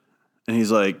 And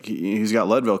he's like, he's got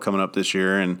Leadville coming up this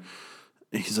year, and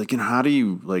he's like, how do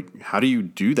you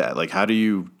do that? Like, how do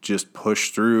you just push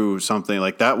through something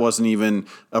like that? Wasn't even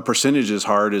a percentage as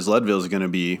hard as Leadville is going to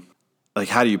be. Like,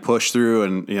 how do you push through?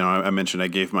 And, I mentioned I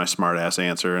gave my smart ass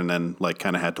answer and then like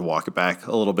kind of had to walk it back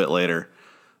a little bit later.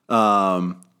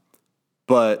 But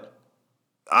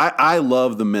I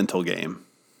love the mental game.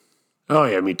 Oh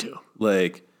yeah, me too.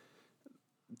 Like,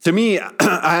 to me,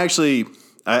 I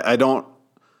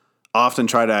often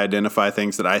try to identify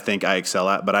things that I think I excel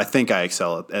at, but I think I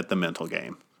excel at the mental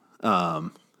game.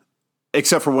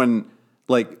 Except for when,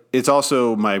 like, it's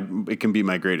also it can be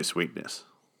my greatest weakness.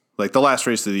 Like, the last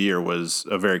race of the year was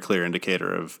a very clear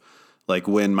indicator of, like,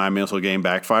 when my mental game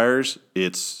backfires,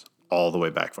 it's all the way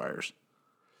backfires.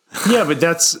 Yeah, but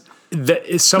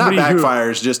is somebody not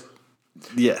backfires, just,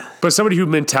 yeah. But somebody who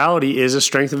mentality is a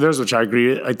strength of theirs, which I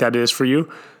agree like that is for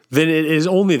you, then it is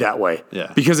only that way.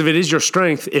 Yeah. Because if it is your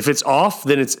strength, if it's off,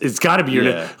 then it's got to be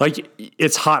your like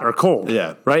it's hot or cold.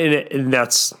 Yeah. Right. And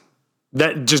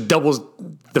that just doubles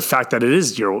the fact that it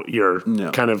is your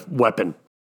kind of weapon.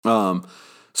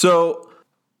 So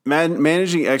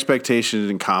managing expectations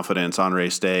and confidence on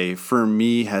race day for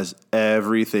me has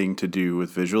everything to do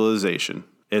with visualization.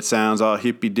 It sounds all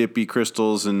hippy dippy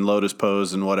crystals and lotus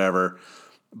pose and whatever,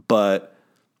 but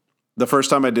the first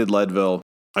time I did Leadville,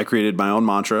 I created my own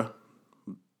mantra,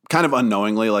 kind of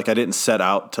unknowingly. Like, I didn't set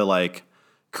out to like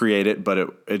create it,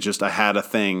 but it just, I had a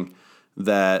thing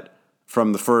that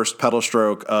from the first pedal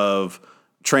stroke of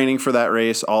training for that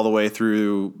race all the way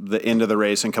through the end of the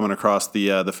race and coming across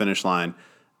the finish line,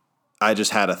 I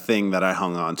just had a thing that I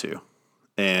hung on to.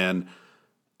 And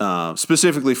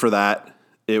specifically for that,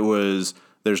 it was,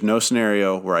 there's no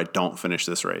scenario where I don't finish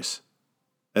this race.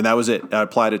 And that was it. I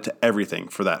applied it to everything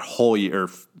for that whole year,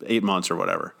 8 months or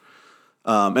whatever.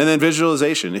 And then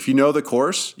visualization. If you know the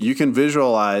course, you can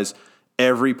visualize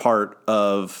every part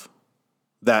of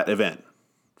that event.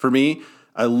 For me,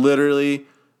 I literally,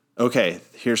 okay,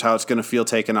 here's how it's going to feel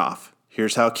taking off.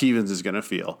 Here's how Keevins is going to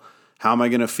feel. How am I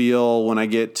going to feel when I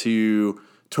get to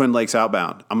Twin Lakes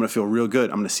outbound? I'm going to feel real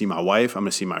good. I'm going to see my wife. I'm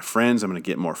going to see my friends. I'm going to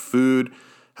get more food.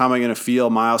 How am I going to feel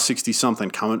mile 60-something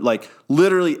coming? Like,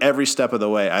 literally every step of the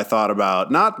way I thought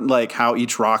about, not like how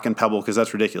each rock and pebble, because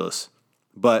that's ridiculous,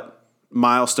 but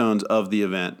milestones of the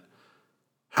event.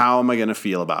 How am I going to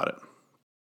feel about it?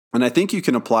 And I think you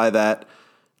can apply that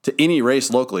to any race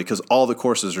locally because all the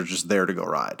courses are just there to go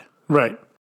ride. Right.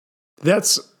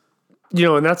 That's,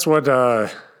 and that's what,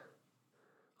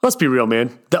 let's be real,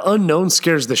 man. The unknown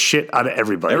scares the shit out of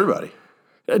everybody. Everybody.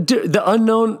 Dude, the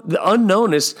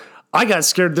unknown is, I got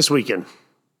scared this weekend.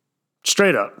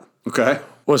 Straight up. Okay.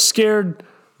 Was scared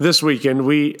this weekend.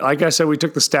 Like I said, we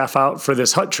took the staff out for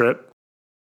this hut trip.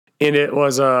 And it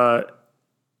was,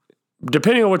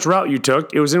 depending on which route you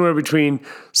took, it was anywhere between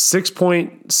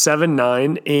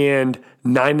 6.79 and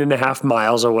 9.5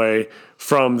 miles away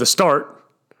from the start.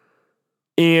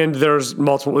 And there's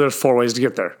 4 ways to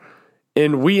get there.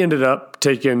 And we ended up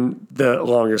taking the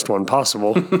longest one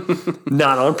possible,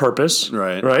 not on purpose.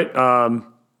 Right. Right.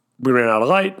 We ran out of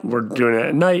light. We're doing it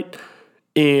at night,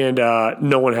 and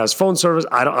no one has phone service.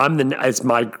 It's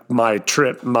my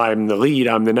trip. I'm the lead.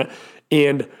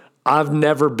 And I've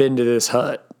never been to this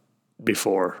hut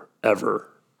before, ever,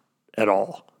 at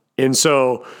all. And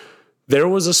so there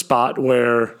was a spot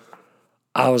where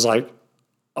I was like,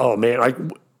 oh man,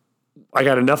 I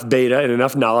got enough data and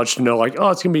enough knowledge to know, like,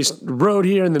 oh, it's going to be a road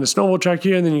here and then a snowmobile track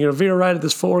here and then you're going to veer right at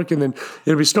this fork and then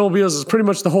it'll be snowmobiles. It's pretty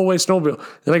much the whole way snowmobile.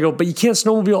 And I go, but you can't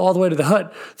snowmobile all the way to the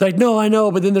hut. They're like, no, I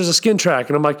know, but then there's a skin track.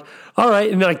 And I'm like, all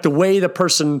right. And like the way the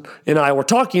person and I were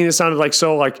talking, it sounded like,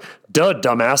 so like, duh,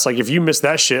 dumbass. Like if you missed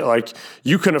that shit, like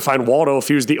you couldn't find Waldo if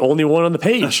he was the only one on the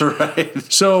page. Right.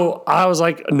 So I was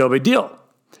like, no big deal.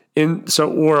 And so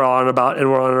we're on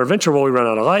our adventure. Well, we run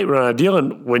out of light, we run out of deal.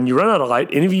 And when you run out of light,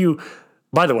 any of you,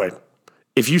 by the way,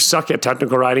 if you suck at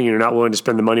technical riding and you're not willing to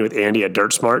spend the money with Andy at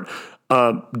Dirt Smart,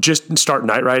 just start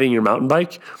night riding your mountain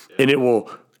bike and it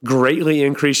will greatly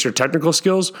increase your technical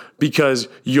skills because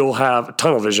you'll have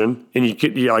tunnel vision and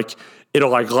it'll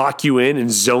lock you in and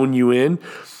zone you in.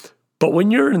 But when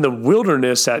you're in the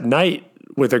wilderness at night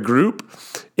with a group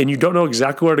and you don't know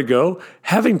exactly where to go,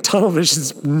 having tunnel vision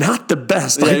is not the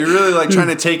best. Yeah, you're really trying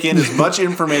to take in as much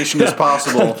information as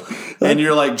possible and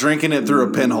you're drinking it through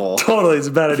a pinhole. Totally, it's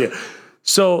a bad idea.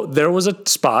 So there was a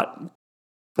spot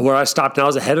where I stopped and I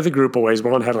was ahead of the group a ways.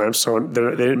 We're on headlamps, so they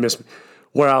didn't miss me.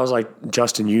 Where I was like,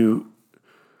 Justin,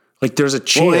 there's a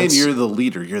chance. Well, and you're the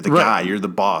leader. You're the guy. You're the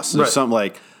boss. There's something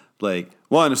like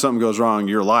one, if something goes wrong,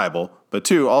 you're liable. But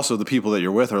two, also the people that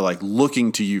you're with are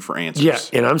looking to you for answers. Yeah,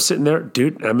 and I'm sitting there,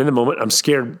 dude, I'm in the moment. I'm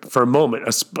scared for a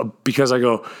moment because I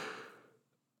go,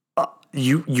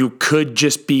 you could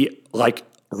just be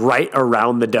right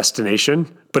around the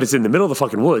destination, but it's in the middle of the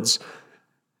fucking woods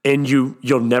and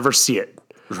you'll never see it.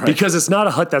 Right. Because it's not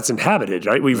a hut that's inhabited,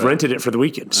 right? We've rented it for the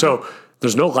weekend. So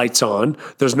there's no lights on.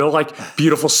 There's no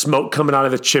beautiful smoke coming out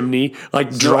of the chimney,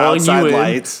 drawing you in.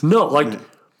 Lights. No,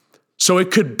 so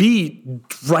it could be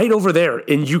right over there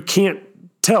and you can't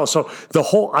tell. So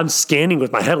I'm scanning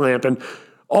with my headlamp and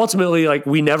ultimately, like,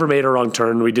 we never made a wrong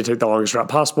turn. We did take the longest route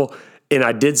possible. And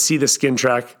I did see the skin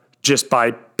track just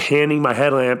by panning my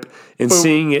headlamp and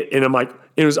seeing it. And I'm like,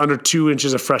 it was under 2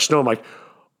 inches of fresh snow. I'm like,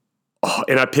 oh,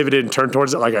 and I pivoted and turned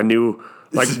towards it like I knew,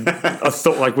 like,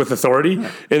 like with authority. And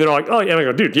they're like, oh, yeah. And I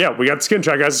go, dude, yeah, we got the skin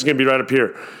track, guys. It's going to be right up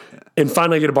here. And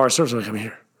finally I get a bar of service. I'm like, I'm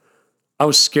here. I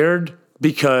was scared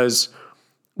because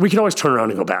we can always turn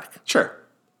around and go back. Sure.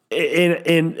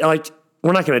 And like,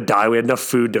 we're not going to die. We had enough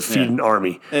food to feed an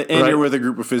army. And right? you're with a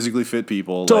group of physically fit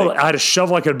people. Totally. I had a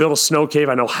shovel. I could build a snow cave.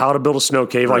 I know how to build a snow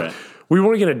cave. Like, we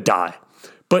weren't going to die.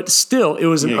 But still, it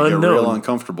was an unknown. Get real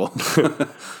uncomfortable.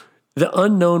 The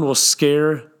unknown will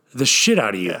scare the shit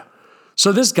out of you. Yeah.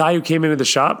 So this guy who came into the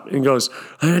shop and goes,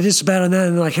 I did so bad on that.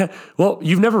 And like, well,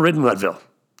 you've never ridden Leadville.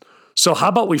 So how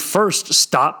about we first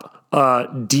stop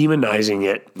demonizing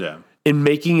it and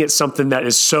making it something that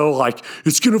is so like,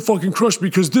 it's going to fucking crush me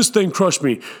because this thing crushed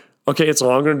me. Okay, it's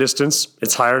longer in distance.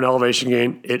 It's higher in elevation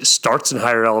gain. It starts in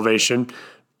higher elevation.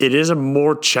 It is a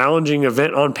more challenging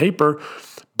event on paper,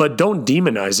 but don't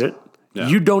demonize it. Yeah.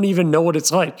 You don't even know what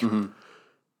it's like. Mm-hmm.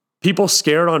 People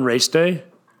scared on race day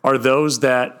are those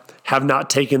that have not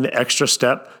taken the extra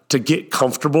step to get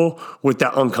comfortable with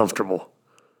that uncomfortable,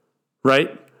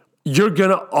 right? You're going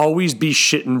to always be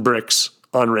shitting bricks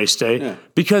on race day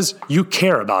because you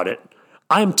care about it.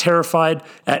 I am terrified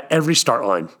at every start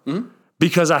line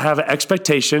because I have an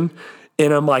expectation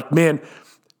and I'm like, man,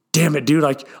 damn it, dude.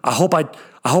 Like, I hope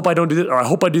I don't do this, or I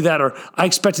hope I do that, or I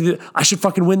expect to do that. I should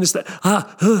fucking win this. And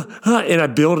I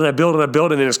build and I build and I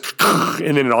build, and then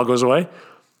and then it all goes away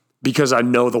because I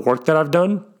know the work that I've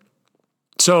done.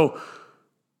 So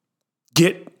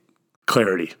get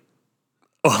clarity.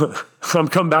 I'm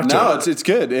coming back to it. No, it's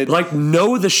good. Like,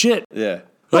 know the shit. Yeah.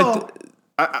 Like,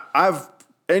 well,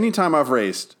 anytime I've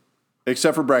raced,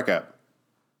 except for Breck Up,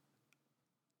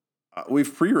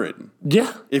 we've pre-ridden.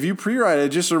 Yeah. If you pre-ride, it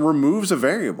just removes a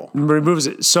variable. Removes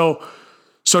it. So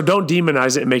don't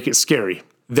demonize it and make it scary.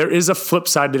 There is a flip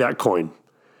side to that coin.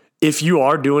 If you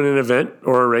are doing an event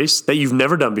or a race that you've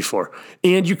never done before,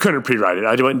 and you couldn't pre-ride it,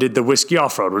 I went and did the Whiskey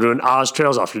Off-Road. We're doing Oz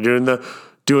Trails Off. We're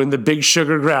doing the Big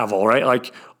Sugar Gravel, right?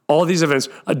 Like, all these events,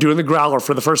 doing the Growler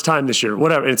for the first time this year,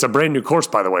 whatever. And it's a brand new course,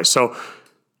 by the way. So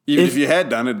even if you had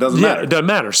done it, doesn't matter. Yeah, it doesn't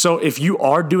matter. So if you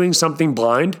are doing something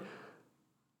blind,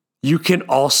 you can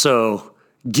also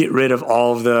get rid of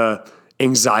all of the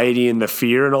anxiety and the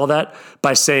fear and all that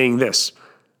by saying this: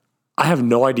 I have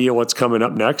no idea what's coming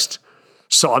up next,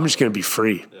 so I'm just going to be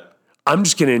free. Yeah. I'm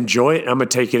just going to enjoy it, and I'm going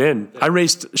to take it in. Yeah. I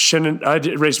raced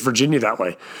Virginia that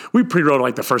way. We pre-rode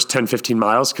like the first 10, 15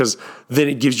 miles because then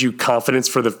it gives you confidence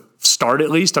for the start at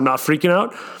least. I'm not freaking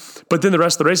out. But then the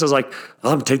rest of the race, I was like,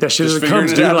 I'm going to take that shit as it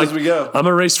comes, dude. Like, as we go. I'm going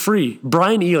to race free.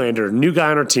 Brian Elander, new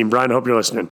guy on our team. Brian, I hope you're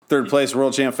listening. Third place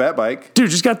world champ fat bike. Dude,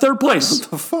 just got third place.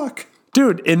 What the fuck?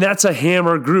 Dude, and that's a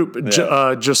hammer group.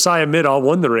 Yeah. Josiah Middall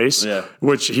won the race,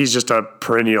 which he's just a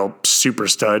perennial super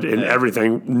stud in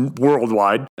everything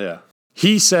worldwide. Yeah.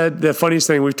 He said the funniest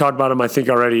thing, we've talked about him, I think,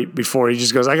 already before. He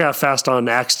just goes, I got fast on an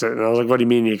accident. And I was like, what do you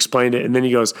mean? He explained it. And then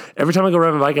he goes, every time I go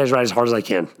ride my bike, I just ride as hard as I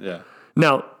can. Yeah.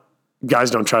 Now, guys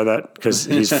don't try that because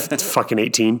he's fucking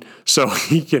 18. So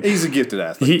he can. He's a gifted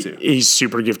athlete, too. He's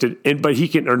super gifted. But he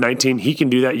can, or 19, he can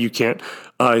do that. You can't.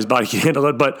 His body can handle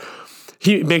it. But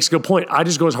he makes a good point. I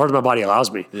just go as hard as my body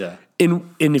allows me. Yeah.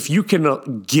 And if you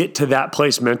can get to that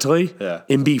place mentally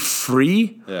and be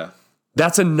free,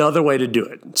 that's another way to do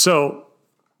it. So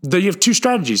you have two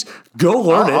strategies. Go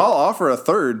learn it. I'll offer a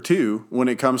third, too, when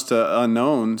it comes to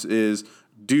unknowns, is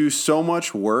do so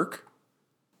much work.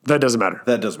 That doesn't matter.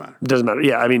 That doesn't matter. It doesn't matter.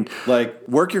 Yeah, I mean, like,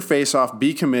 work your face off,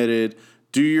 be committed,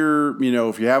 do your,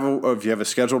 if you have a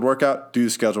scheduled workout, do the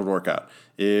scheduled workout.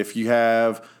 If you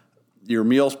have your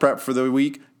meals prepped for the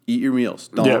week, eat your meals.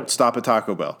 Don't stop at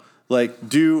Taco Bell. Like,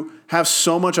 have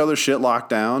so much other shit locked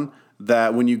down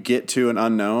that when you get to an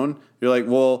unknown, you're like,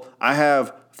 well, I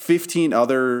have 15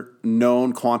 other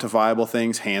known quantifiable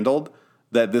things handled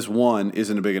that this one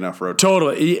isn't a big enough road.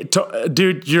 Totally.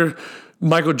 Dude,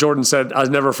 Michael Jordan said, I was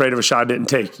never afraid of a shot I didn't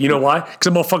take. You know why? Because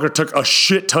a motherfucker took a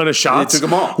shit ton of shots. He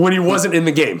took them all. When he wasn't in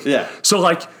the game. Yeah. So,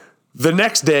 like, the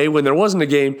next day when there wasn't a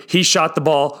game, he shot the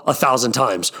ball 1,000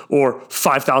 times or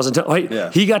 5,000 times.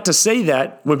 Like, he got to say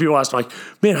that when people asked him, like,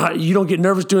 man, you don't get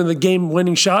nervous doing the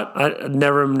game-winning shot? I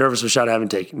never am nervous of a shot I haven't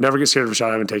taken. Never get scared of a shot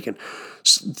I haven't taken.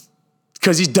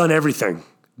 Because he's done everything.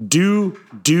 Do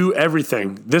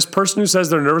everything. This person who says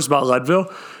they're nervous about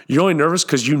Leadville, you're only nervous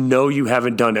because you know you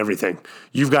haven't done everything.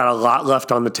 You've got a lot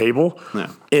left on the table,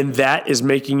 and that is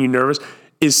making you nervous.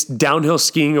 Is downhill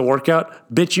skiing a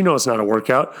workout? Bitch, you know it's not a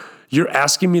workout. You're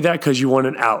asking me that because you want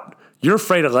an out. You're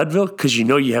afraid of Leadville because you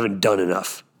know you haven't done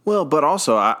enough. Well, but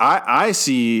also I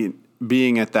see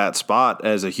being at that spot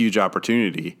as a huge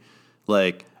opportunity.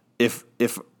 Like if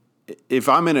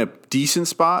I'm in a decent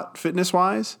spot fitness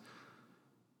wise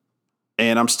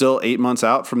and I'm still 8 months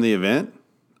out from the event,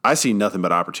 I see nothing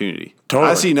but opportunity. Totally.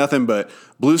 I see nothing but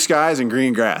blue skies and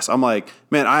green grass. I'm like,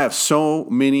 man, I have so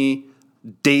many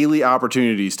daily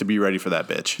opportunities to be ready for that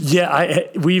bitch. Yeah,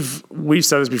 we've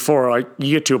said this before. Like,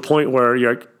 you get to a point where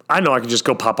you're like, I know I can just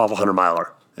go pop off a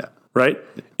 100-miler. Yeah. Right?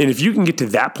 And if you can get to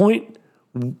that point,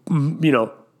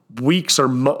 weeks or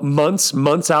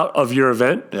months out of your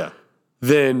event, Yeah.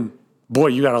 then, boy,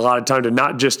 you got a lot of time to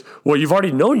not just, well, you've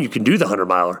already known you can do the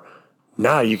 100-miler.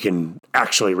 Now you can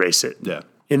actually race it. Yeah.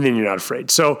 And then you're not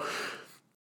afraid. So,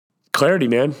 clarity,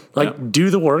 man. Like, do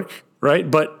the work,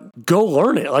 right? But go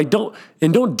learn it. Like, don't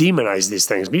demonize these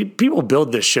things. People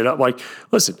build this shit up. Like,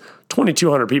 listen,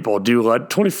 2,200 people do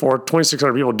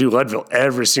 2,600 people do Leadville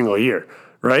every single year,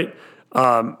 right?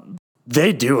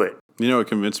 They do it. You know what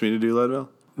convinced me to do Leadville?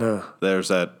 No. There's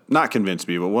that, not convinced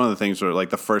me, but one of the things where, like,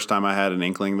 the first time I had an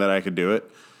inkling that I could do it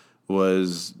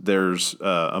was there's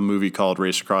a movie called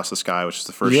Race Across the Sky, which is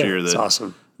the first year it's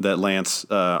awesome. that Lance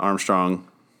Armstrong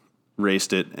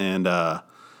raced it. And I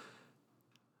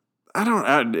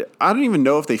don't even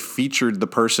know if they featured the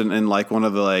person in like one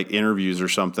of the like interviews or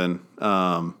something.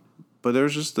 But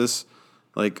there's just this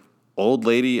like old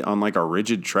lady on like a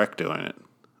rigid trek doing it.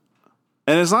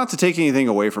 And it's not to take anything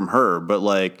away from her, but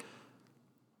like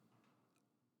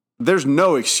there's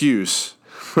no excuse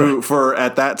who for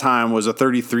at that time was a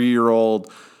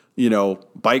 33-year-old,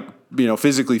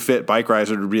 physically fit bike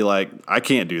rider to be like, I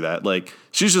can't do that. Like,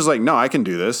 she's just like, no, I can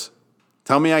do this.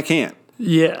 Tell me I can't.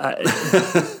 Yeah.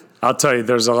 I'll tell you,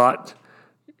 there's a lot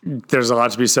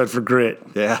to be said for grit.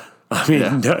 Yeah. I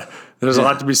mean, there's a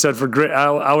lot to be said for grit.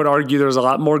 I would argue there's a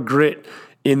lot more grit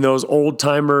in those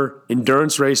old-timer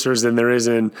endurance racers than there is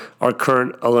in our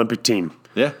current Olympic team.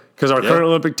 Yeah. Because our current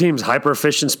Olympic team's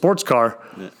hyper-efficient sports car,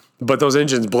 but those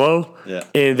engines blow,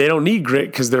 and they don't need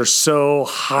grit because they're so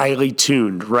highly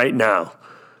tuned right now.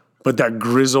 But that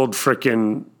grizzled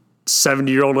freaking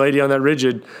 70-year-old lady on that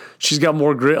rigid, she's got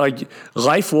more grit. Like,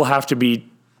 life will have to be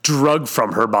drug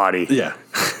from her body. Yeah.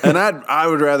 And I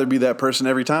would rather be that person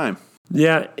every time.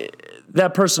 Yeah.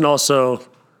 That person also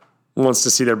wants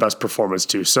to see their best performance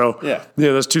too. So,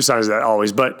 there's two sides of that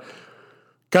always. But,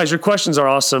 guys, your questions are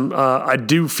awesome. I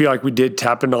do feel like we did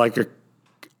tap into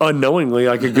unknowingly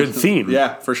a good theme.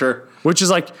 Yeah, for sure. Which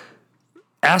is like,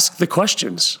 ask the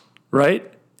questions,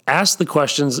 right? Ask the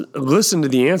questions, listen to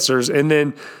the answers, and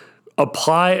then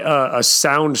apply a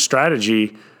sound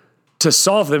strategy to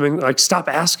solve them, and stop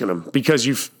asking them because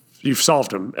you've solved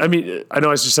them. I mean, I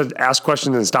know I just said ask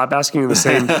questions and stop asking in the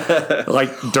same directive.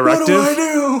 What do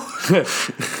I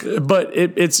do? But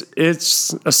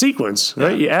it's a sequence,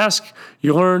 right? You ask,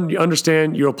 you learn, you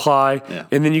understand, you apply,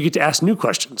 and then you get to ask new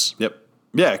questions. Yep.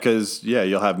 Yeah, because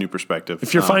you'll have new perspective.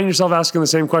 If you're finding yourself asking the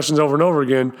same questions over and over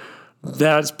again,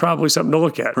 that's probably something to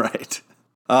look at. Right.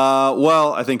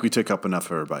 Well, I think we took up enough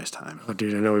of everybody's time. Oh,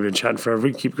 dude, I know we've been chatting forever.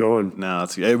 We can keep going. No,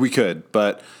 we could.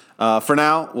 But for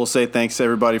now, we'll say thanks to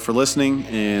everybody for listening,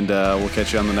 and we'll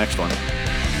catch you on the next one.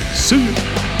 See you.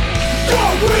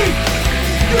 You're weak!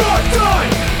 You're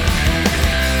done!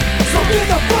 So get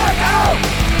the fuck out!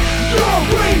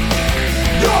 You're weak!